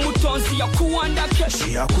 Omutonzi yakuwanda kedusu.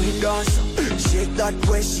 She a queen dancer, shake that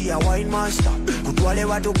way. She a wine master. Kutwale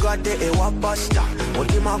watu gate ewa pasta.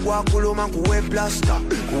 Otima kwa kuluma kuwe plaster.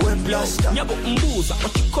 Nyabo mbuza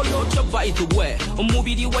ochikolocha by the way.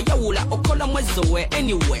 Omubiri wa yawula okola mwezowe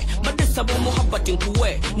anyway. Badesa bo muhabbati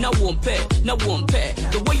nkuwe na wompe. The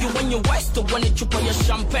way you when you waste to when chupa ya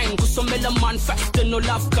champagne. Kusomela man fast no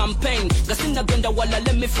love campaign. Gasinda genda wala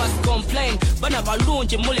let me fast complain. Bana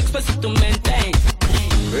balunji mul expensive to maintain.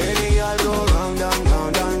 Baby, I'll go round,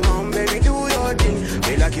 baby, do your thing.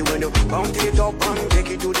 Be like you when you bounce it up and take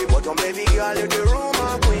it to the bottom, baby girl, you the room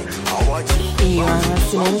a queen. I watch you. You are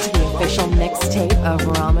listening to the official mixtape of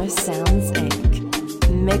Rama Sounds Inc.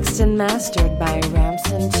 Mixed and mastered by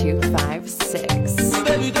Ramson256.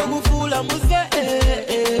 Baby, don't fool, I'm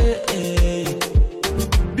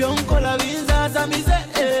Bianco la vinza zamize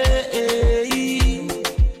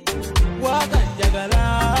Waka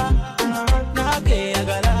jagala Nake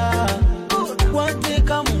agala Wante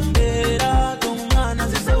kamumbera Tumana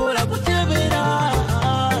zisewola kutebera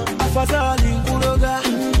Afazali nkuloga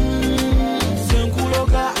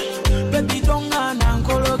Senkuloga Baby tonga na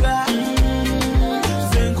nkologa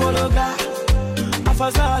Senkologa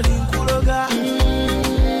Afazali nkuloga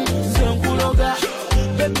Senkuloga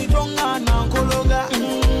Baby tonga na nkologa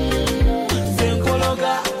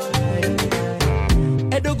Senkologa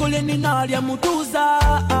Edogole ninalia mutuza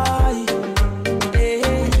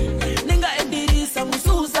Ninga endirisa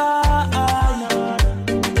musuza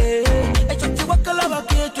Echuti wakalaba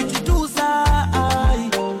ketu chituza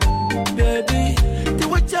Baby,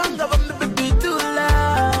 tiwachanga baby tula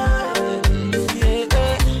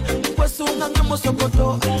Mkwasunga ngamo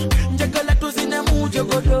sokoto Njagala tuzine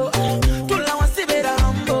mujogodo Tula wasibera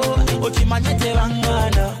hambo Ochimanyete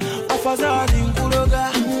bangana Afazali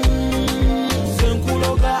nkuloga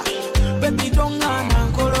Senkologa Baby tonga na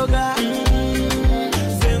nkologa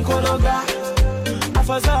Senkologa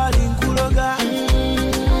Afazali nkuloga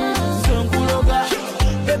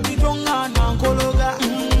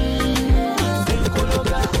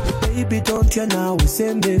Baby tontya naawe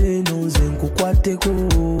sembere nonze nkukwateko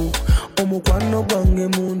omukwano gwange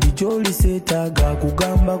mundi gy'oli seetaaga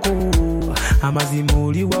kugambako amazima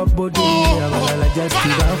oli wa body abalala just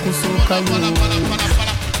bakusookayo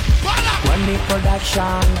One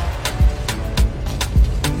production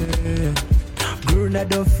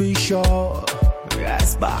Grenade official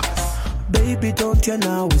Yes box Baby tontya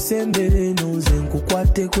naawe sembere nonze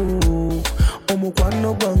nkukwateko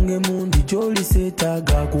omukwano gwange mundi gy'oli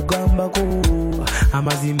seetaaga kugambako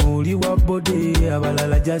amazima oli wa body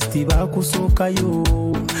abalala just bakusookayo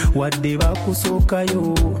wadde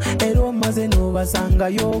bakusookayo era omaze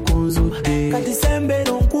n'obasangayo kunzudde kati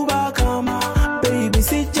sembero nkuba akama baby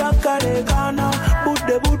sijja kalekana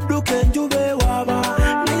budde budduka enjuba ewaaba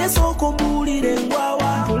naye sooka ombuulire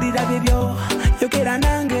ngwawa mpulira bibyo yogera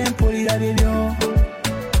nange mpulira bibyo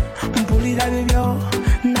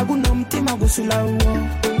naguno omutima gusulawo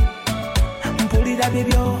mpulira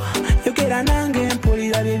bibyo yogera nange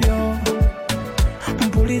mpulira bibyo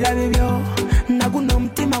naguno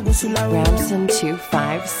omutima gusulawo Ramson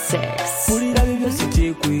 256 mpulira bibyo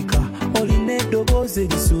sikyekweka olina eddoboozi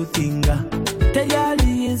erisuutinga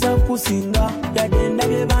teryaliyinza kusinga yadde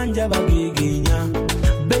ndabye banja bageegenya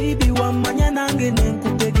baby wammanya nange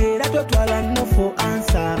nenkutegeera totwala no for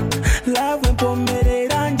answer love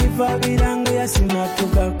empomerera njiva birange yasima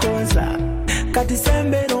tugakoza kati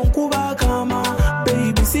sembero nkuba akama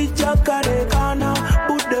baby sijja kalekana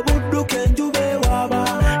budde budduka enjuba ewaaba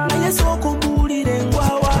naye sooka ombuulire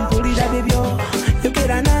ngwawa mpulira bibyo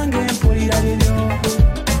yogera nange mpulira bibyo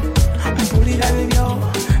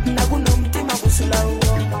naguno omutima gusulawo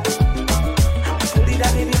mpulira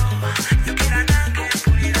bibyo yogera nange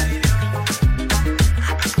mpulira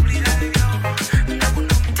bibyo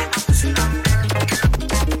naguno omutima gusulawo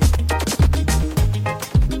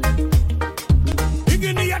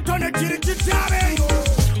igini yatone kiri kitabe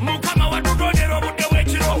mukama watudonera obudde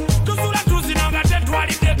bw'ekiro tusula tuzinanga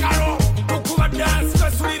tetwalidde kalo tukuba dansi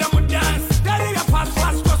twesulira mu dansi teri ya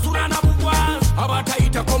fast twesula na bugwansi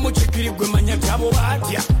abatayitako mukikiri gwe manya gyabo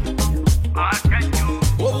batya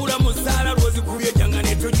obulamu saala lwozikubye janga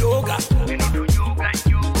netujoga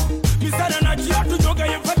misana nakiya tujoga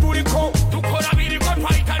yefe tuliko tukola biriko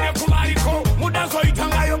twayitane kubaliko mudansi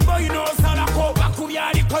oyitangayo boyi n'osalako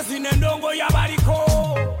bakubyaliko zine endongo yabaliko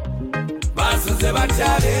basuze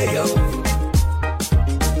batyabeeyo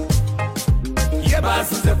ye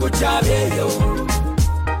basuze kukyabeeyo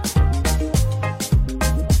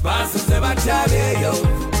basuze batyabeeyo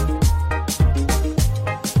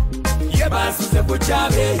ye basuze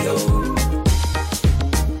kukyabeeyo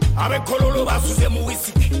abekololo basuze mu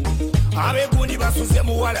wisiki abegundi basuze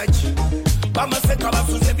mu walagi bamaseka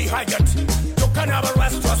basuze bihajati kyokka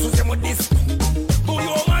n'abalwasi twasuze mu disiki buli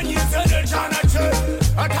omanyize nekyana kye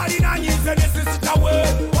atalinanyize nesisitawe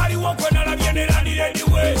waliwo gwe nalabye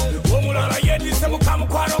nerandirediwe omulala yedise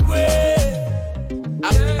mukamukwano gwe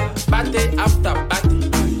Party after party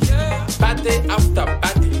Party after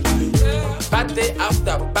party Party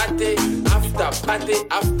after party After party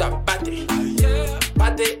after party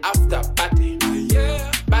Party after party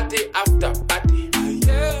Party after party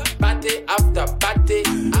Party after party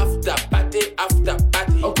After party after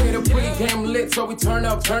party Okay, the pregame lit, so we turn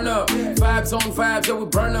up. Vibes on vibes, yeah, we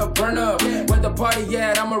burn up. Where the party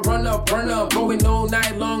at, I'ma run up. Going all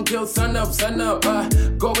night long till sun up.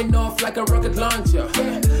 Going off like a rocket launcher.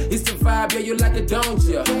 It's the vibe, yeah, you like it, don't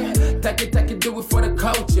ya? Take it, do it for the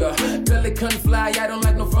culture. Billy couldn't fly, I don't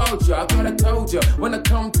like no vulture. I thought I told ya, when I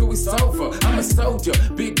come to, it's over. I'm a soldier,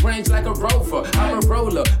 big range like a rover. I'm a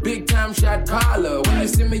roller, big time shot caller. When you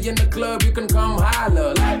see me in the club, you can come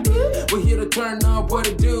holler. Like, we're here to turn up, what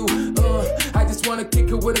it do? I just wanna kick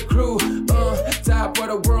it with a crew. Top of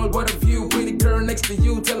the world, what a view. Pretty girl next to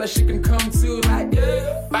you, tell her she can come too. Like,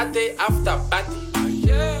 party after party.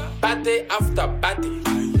 Party after party.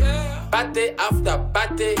 Party after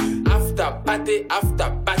party. After party after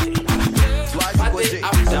party. Party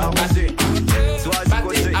after party.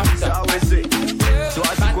 Party after party.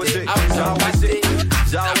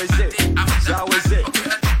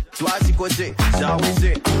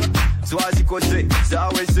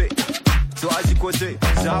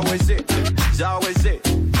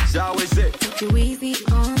 Too easy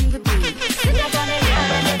on the beat. Sit up on it,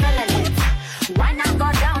 girl, and you're feeling it. Why not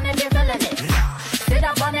go down and you're feeling it? Sit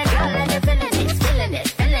up on it, girl, and you're feeling it. Feeling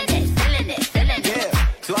it. Yeah,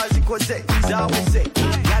 so as you could say, got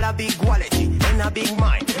a big quality and a big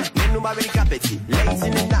mind. Men no very capacity, late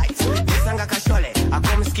in the night. This sanga kashole, I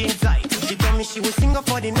come skin tight. She told me she was single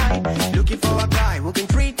for the night, looking for a guy who can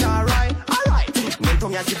treat her right. Alright, mento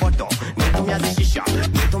me as the bottom, mento me as the shisha,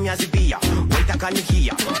 mento me as the beer. Wait, I can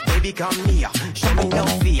hear, baby come near, show me no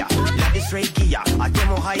fear. straight gear, I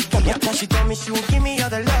demo high gear. She told me she would give me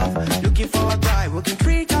other love. Looking for a guy who can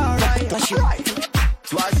treat her right. She right.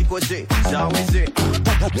 Swazi kote, zaweze.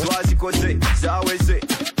 Swazi kote, zaweze.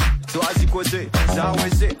 Swazi kote,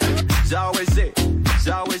 zaweze. Zaweze.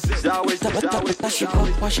 Zaweze. Zaweze. She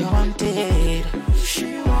got what she wanted. She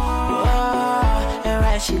want, and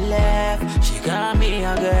when she left, she got me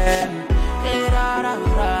again.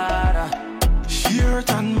 She hurt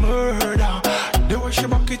and murder. The way she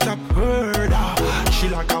back it up, murder. She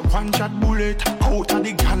like a one-shot bullet. Out of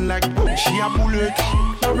the gun like boom, she a bullet.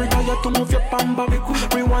 Now retire to move your bamba.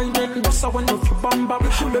 Rewind and bust a one of your bamba.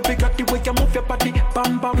 Baby got the way you move your body,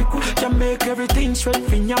 bamba. You make everything straight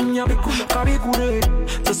for nyam nyam. Carry good,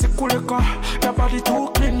 just a cool car. Your body too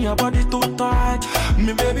clean, your body too tight.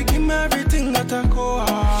 Me baby give me everything that I go.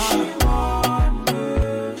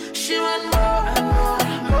 She want more and more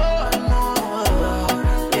and more and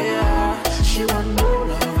more. Yeah, she want more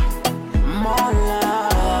love, more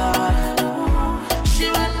love. She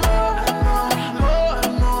want more and more and more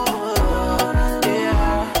and more.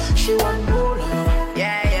 Yeah, she want more love.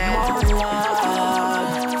 Yeah. More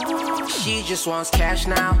love. She just wants cash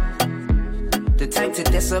now. The type to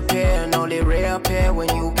disappear and only reappear when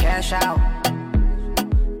you cash out.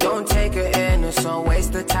 Don't take her in, it's a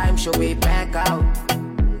waste of time, she'll be back out.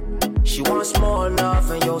 She wants more love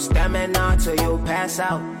and your stamina till you pass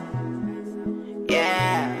out.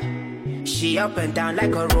 Yeah, she up and down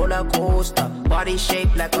like a roller coaster, body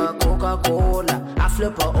shaped like a Coca-Cola. I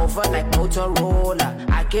flip her over like Motorola.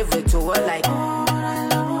 I give it to her like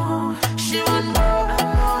she want more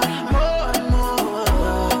and more and more and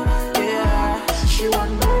more. Yeah, she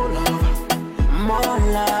want more love, more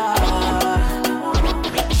love.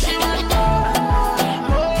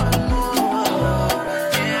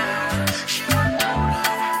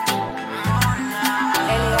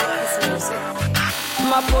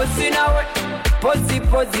 Pozi nawe,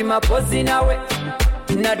 pozi mapozi nawe.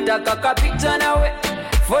 Nataka kapikta nawe,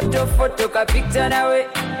 foto kapikta nawe.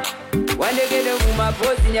 Wandegele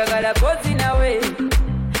mapozi nyagala pozi nawe.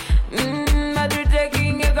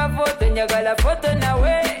 Madrutaking eka foto nyagala foto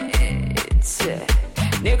nawe.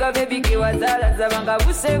 Neka baby kiwazala zabanga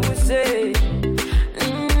buse.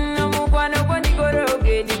 Mukwano kwa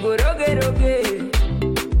nigoroge roge.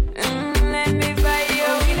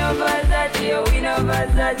 Wino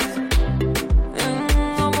Versace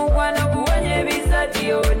Omukwana kuwenye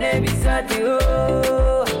bisati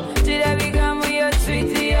oh Chirabigamu yo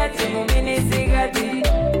sweetie yate mumini sigati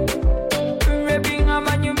Rapping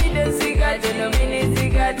amanyumide sigati no mini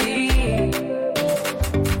sigati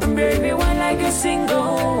Baby one like a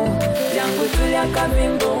single Jangu tulia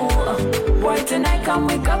kabimbo Boy tonight come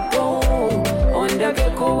wake up go On the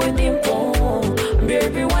gecko with dimpo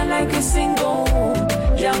Baby one like a single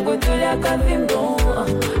Jango tulia kavimbo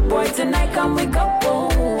Boy tonight come wake up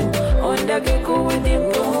On the gecko with him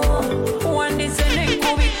One day sene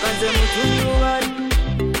kubi kanze mutundu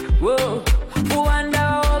Whoa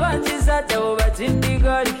Uwanda obatizate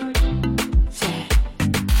obatindigari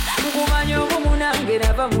Nkumanyo kumunange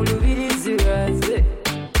nava mulubirizi waze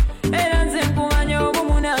Era nze nkumanyo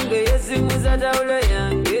kumunange yesimuza taulo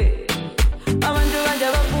yange Abantu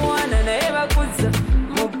banja bakuwana naye bakuza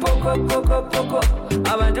Poko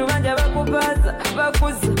Abantu banja bakubaza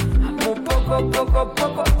bakuza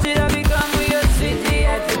Poko Chirabigamu yo sweetie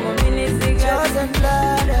ati mumini sigati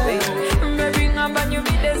Baby ngamba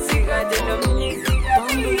nyumide sigati no mini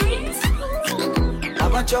sigati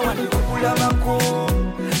Abachawa ni kukula bako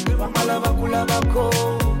Nibamala bakula bako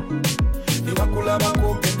Nibakula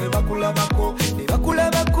bako Nibakula bako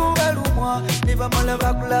Nibakula bako balumwa Nibamala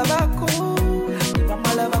bakula bako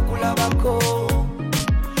Nibamala bakula bako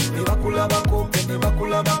Nibakula bako,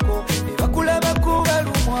 nibakula bako, nibakula bako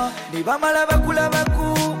balumwa, nibamala bakula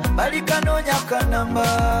bako, balikanonya kanamba,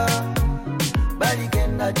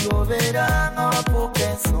 baligenda jovera nga wapoka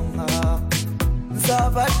ensonga.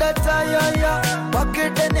 Nzabadda tayaya,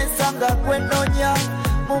 wakete nesanga kwenonya,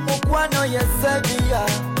 mumukwano yesabiya.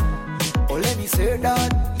 Oh, let me say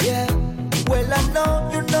that, yeah. Well, I know,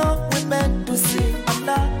 you know, we meant to see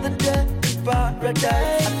another day in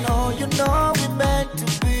paradise. I know, you know, we meant to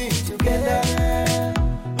be together.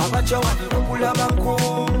 Abachawa ni bakula bako,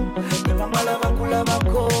 nibamala bakula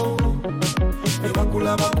bako,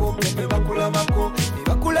 nibakula bako, nibakula bako,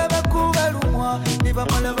 nibakula bako balumwa,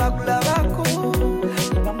 nibamala bakula bako,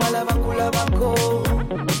 nibamala bakula bako,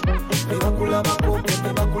 nibakula bako,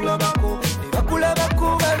 nibakula bako, nibakula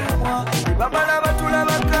bako balumwa, nibamala batula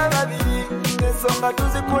baka babiri, ensonga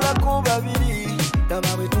tuzikula ku babiri,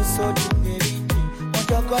 dama bwe tusoti n'ebinti,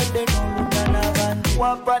 otakadde n'olunda n'abandi.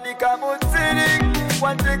 Wampanika mu ceiling,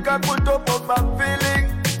 wanteka ku top of my feeling.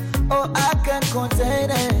 Oh, contain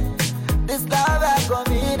it. This love I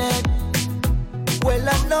committed. Well,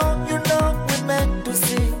 I know you know we meant to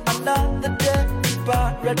see another day in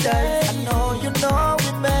paradise. I know you know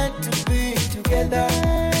we meant to be together.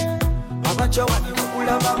 Amacho wani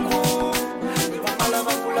makula mako, makula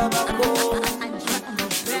mako,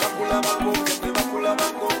 makula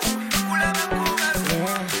mako.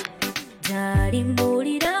 Dari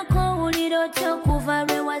mbulira ko uliro chokuva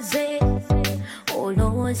rewaze.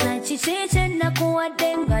 Olowooza kiki kye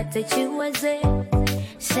nakuwadde nga tekiwaze.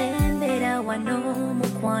 Sembera wano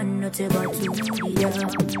mukwano tebatuulira.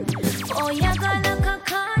 Oyagala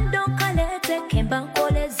kakando kalete kemba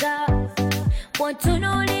nkoleza.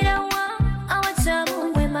 Bw'otunuulira wa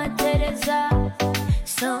awakyamu gwe matereza.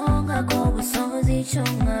 Songako busozi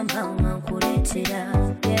ky'oŋŋamba nga nkuleetera.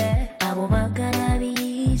 Abo bagala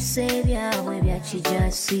biyise byabwe bya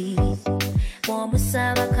kijasi.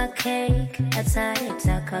 Bw'omusaba ka cake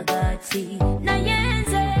ataleeta kagaati. Naye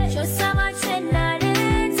nze ky'osaba kye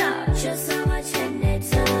naleeta, ky'osaba kye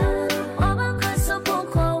nneeta. Oba kasoko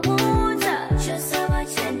k'obuuza, ky'osaba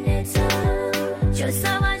kye nneeta.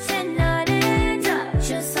 Ky'osaba kye naleeta,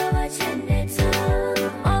 ky'osaba kye nneeta.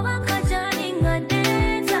 Oba kajani nga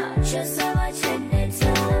nneeta, ky'osaba kye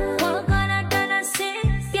nneeta. Kwagala ddala si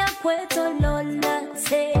byakwetoloola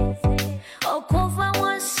te. Okuva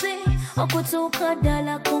wansi okutuuka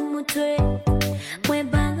ddala ku mutwe.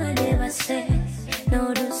 Bw'ebbanga lyebase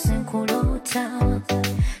n'oluusi nkuloota.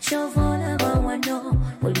 Ky'ova olaba wano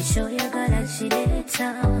buli ky'oyagala kireeta.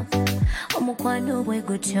 Omukwano bwe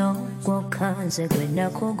gutyo gwokka nze gwe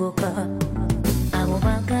nakugoka. Abo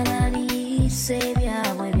bagala biyise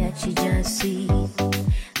byabwe bya kijasi.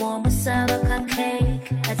 Bw'omusaba ka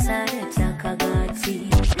cake ataleeta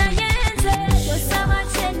kagaati. Naye nze ky'osaba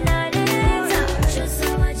kye naleeta,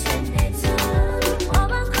 ky'osaba kye nneeta.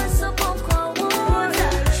 Oba kasoko k'obuuza,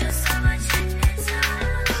 ky'osaba kye nneeta.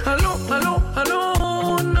 Hello, hello, hello,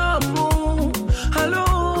 namu, hello.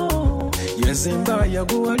 Yazimba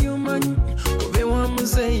yaguwali umanyi, ube wa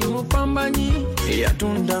muzeyi mupambanyi.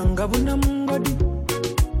 Yatundanga buna mungodi.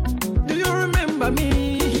 Do you remember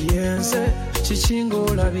me? Yes, chichingo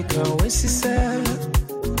olabika wesise.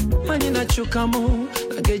 Manyi nakyukamu,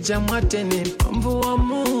 nagejamu ate ne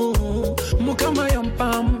mpamvuwamu. Mukama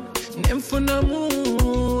yampamu, nenfunamu,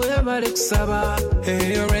 ebale kusaba.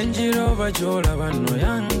 Eyo Range Rover gy'olaba nno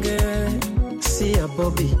yange. Siya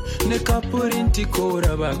Bobby, ne kapuli nti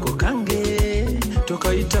koolabako kange.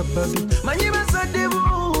 Tokayita babi. Manyi bazadde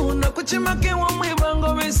bo, nakukimake wamwe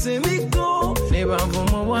bango besemiko. Ne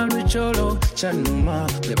banvuma bwa lukyolo, kyannuma,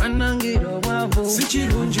 be bannangira obwavu. Si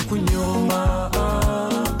kirungi kunyooma,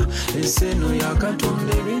 ensi eno ya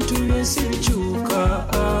Katonda ebintu by'ensi bikyuka.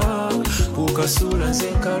 Bw'okasuula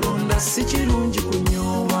nze nkalonda, si kirungi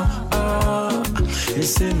kunyooma.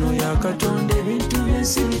 Ensi eno ya Katonda ebintu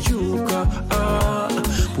by'ensi bikyuka.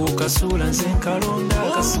 Bw'okasuula nze nkalonda.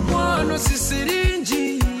 Omukwano si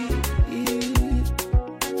siringi,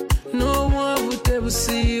 n'obwavu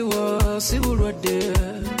tebusiiwa, si bulwadde.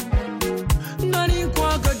 Nali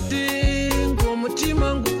nkwagadde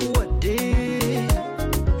ng'omutima ngukuwadde.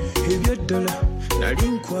 Ebyaddala nali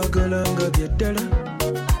nkwagala nga byaddala.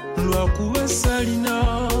 Lwakuba salina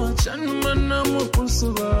kyannuma namu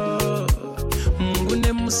okunsuba. Mungu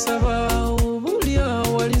ne musaba obulya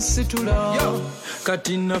wali situla.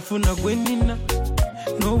 Kati nafuna gwe nina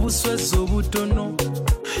n'obuswazi obutono.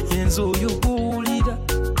 Yenza oyo gw'owulira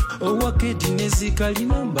owakedi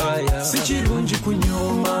nezikalina mbaaya. Si kirungi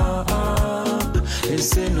kunyooma,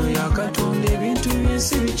 ensi eno ya Katonda ebintu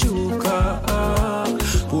by'ensi bikyuka.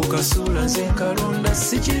 Bw'okasuula nze nkalonda,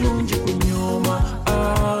 si kirungi kunyooma.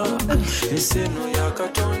 Ensi eno ya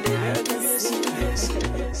Katonda ebintu by'ensi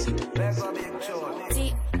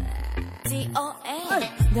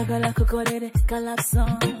Njagala kukolere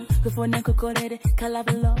kalapson, kufune kukolere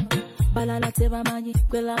kalabalo. Balala tebamanyi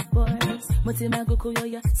gwe love boys, mutima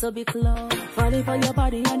gukuyoya so be close. Falling for your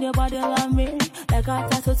body and your body love me. Like a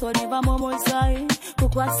tattoo so never more side.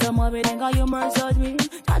 Kukwasa mwabirenga you murdered me.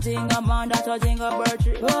 Touching a man that touching a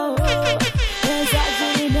bird. Oh, yes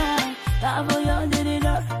I did it. Love you did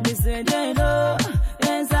it. Listen to know.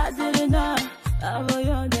 Yes I did it. Love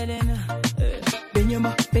you did it.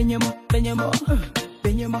 Benyama, benyama, benyama.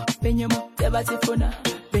 Benyama, benyama, tebatifuna.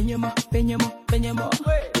 Benyama, benyama, benyama.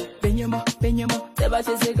 Benyama, benyama,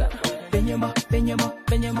 tebatizega. Benyama, benyama,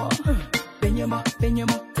 benyama. Benyama,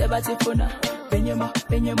 benyama, tebatifuna. Benyama,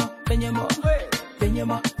 benyama, benyama.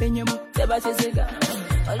 Benyama, benyama, tebatizega.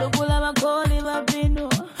 Olukula makoli babino.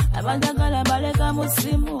 Abanjagala baleka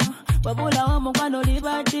musimu. Babula wa mukwano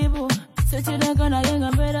libadibu. Sechirenga na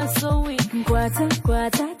yenga mbera so weak. Nkwata,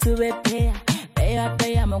 kwata, tuwe pair.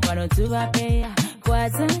 Peya mukwano tuba peya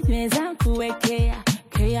kwata nyweza kuwekea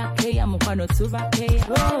Keya mukwano tuba peya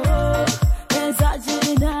Esa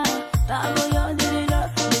jina Abo yondirina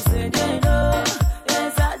Nisedeno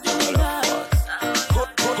Esa jina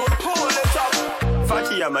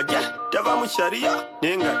Fati ya magia Tava musharia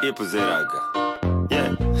Nenga epuzeraga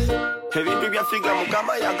Yeah Ebintu byafiga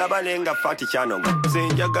mukama yagabalenga fati kyanonga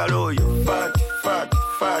senjagala oyo fati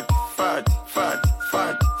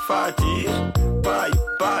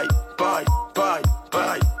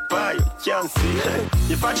payo chansi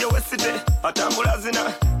ifadde wesite atambula zina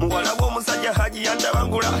muwala w'omusajja haji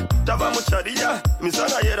yandabangula tava mukyaliya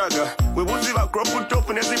misana yeraga webuziba crop top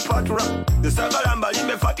nezipatula esagala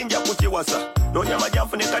mbalimbe fati nja kukiwasa nonyama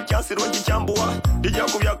janfune kachansi ronji kyambuwa dija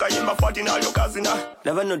kubya kayimba fati nalyo kazina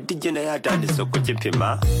laba no dije naye atandise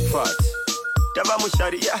okukipima fati tava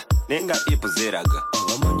mukyaliya nenga ipuzeraga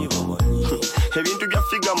bamanyi ebintu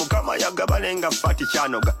byafiga mukama yagabalenga fati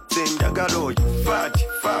kyanoga senjagala oyo fati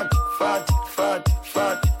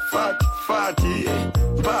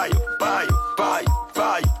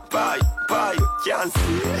payo chansi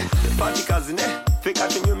fati kazine fika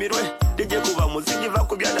tunyumirwe dije kuba muziki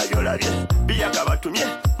vakubya nabyolabye biyaka batumye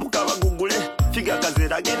mukabagugule figa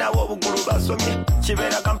kazerage nawo obugulu basomye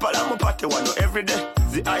kibeera Kampala mupate wano everyday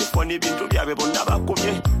zi iPhone ibintu byabe bonna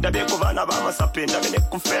bakubye ndabye ku baana b'amasape ndabe ne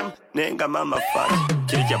ku fem nenga mama fati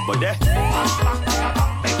kirya bode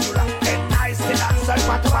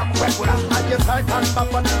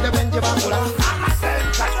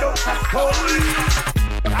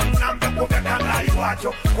Nambe kugana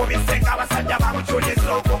iwacho kubisenga basajja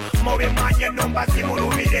bamuchulizo mobe manye nomba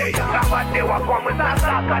simulumire abadde wakwa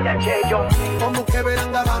musasa kaya chejo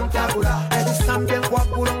omukeberanga bantabula ebisambe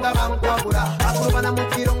kwakulunga bankwabula akulubana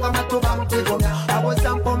mukironga matuba mtigomya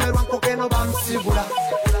abozampomerwa nkokeno bamsigula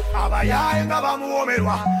abayaye nga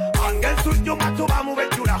bamuwomerwa angesujju matuba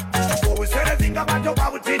mubejjula obuserezi nga bato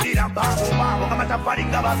babutindira babo nga matafali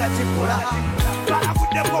nga bagakikula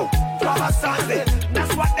twalakuddeko twabasanze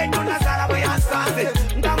naswadde nnyo nazala bwe yansanze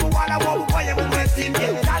nga muwala w'obukoye bumwesimbye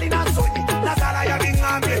talina nsonyi nazala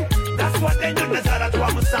yabiŋŋambye naswadde nnyo nazala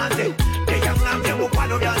twamusanze teyaŋŋambye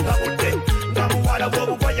mukwano byankabudde nga muwala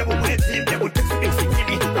w'obukoye bumwesimbye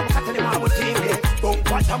butekisikisikiri nga mukatale mwabutimbye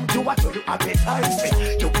onkwata mutuwato you appetize me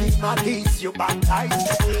you be my keys you baptize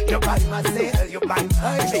me you buy my sale you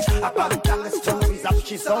baptize me abantanga stories of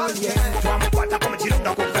she's all yeah twamukwata ko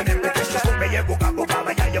mukironga kukanembekesha kumbeye bugabuga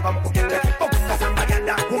abayaye bamukugete okukasanga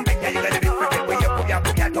yanda kumbeya yigale bifeke bweye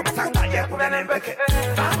kubya tomusanga yekubya nembeke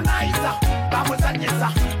bamunaiza bamuzanyisa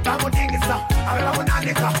bamudingisa abe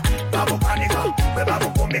bamunandika bamukanika bwe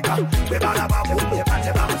bamukumbika bwe balabakumye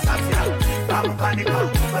bate bamusasira bamukanika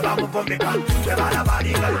bwe bamuvumbika bwe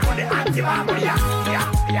balabalinga lukonde anti bamulya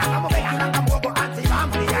bamubeyanga nga muwogo anti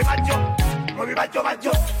bamulya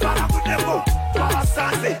mubibajo twalakuddeko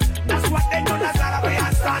twabasanze naswadde nnyo nazala bwe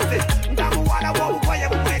yansanze nga muwala w'obukoye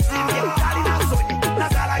bumwesimbye talina nsonyi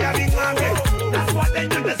nazala yabiŋŋambye naswadde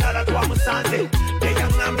nnyo nazala twamusanze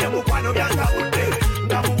teyaŋŋambye mukwano byankabudde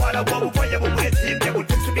nga muwala w'obukoye bumwesimbye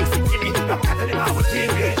butekisikisikiri nga mukatale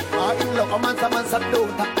babutimbye abiloka mansa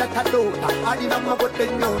dota tatadota alina magodde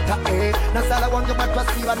nyota nasala wange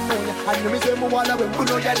matwasiba nnonya anyumize muwala we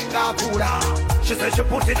mbuno yalinga akula She said she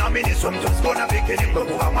put it on me, sometimes gonna be kidding.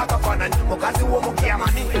 But I'm not a fan, and Mokazi won't be a man.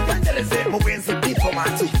 Candelese, Mowenzi,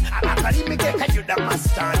 Diplomati. Akari Mike, you the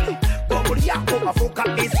master. Boburiako, Mafuka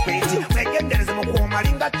is pretty. Megan, there's a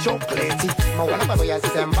Mokumaringa chocolate. Mawana, we are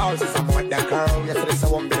some balls, some with the girl. Yes, there's a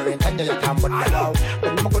woman in Canada, come with the love.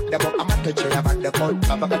 But I'm good, I'm not touching about the cold.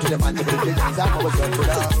 I'm back to the man to the business. I was going to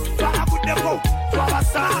love. I'm good, the boat,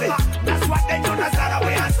 that's what they know, Nazara,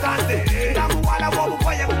 we are standing. Namuala, Wobu,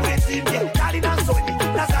 Westin, Talina.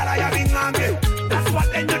 Nazala yabiŋŋambye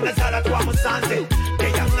naswadde nnyo nazala twamusanze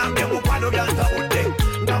teyaŋŋambye mukwano byankabudde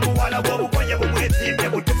nga muwala w'obukoye bumwesimbye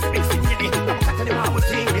butekisikisikiri nga mukatale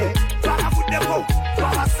mwabutimbye twalakuddeko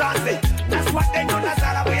twabasanze naswadde nnyo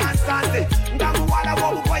nazala bwe yansanze nga muwala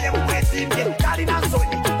w'obukoye bumwesimbye talina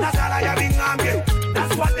nsonyi nazala yabiŋŋambye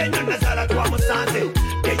naswadde nnyo nazala twamusanze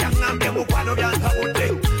teyaŋŋambye mukwano byankabudde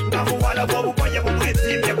nga muwala w'obukoye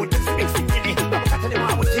bumwesimbye butekisikisikiri nga mukatale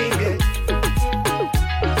mwabutimbye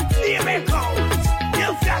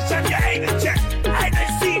New fashion, you ain't a check. I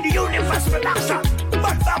don't see the universe production.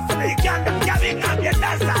 But up for the Uganda, giving up your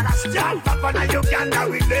Nazara stand. Papa, now Uganda,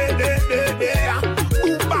 we there.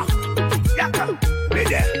 Oomba, yaka, be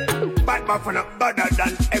there. Bad Buffalo, better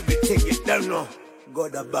than everything you don't know.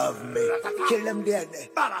 God above me. Kill them there.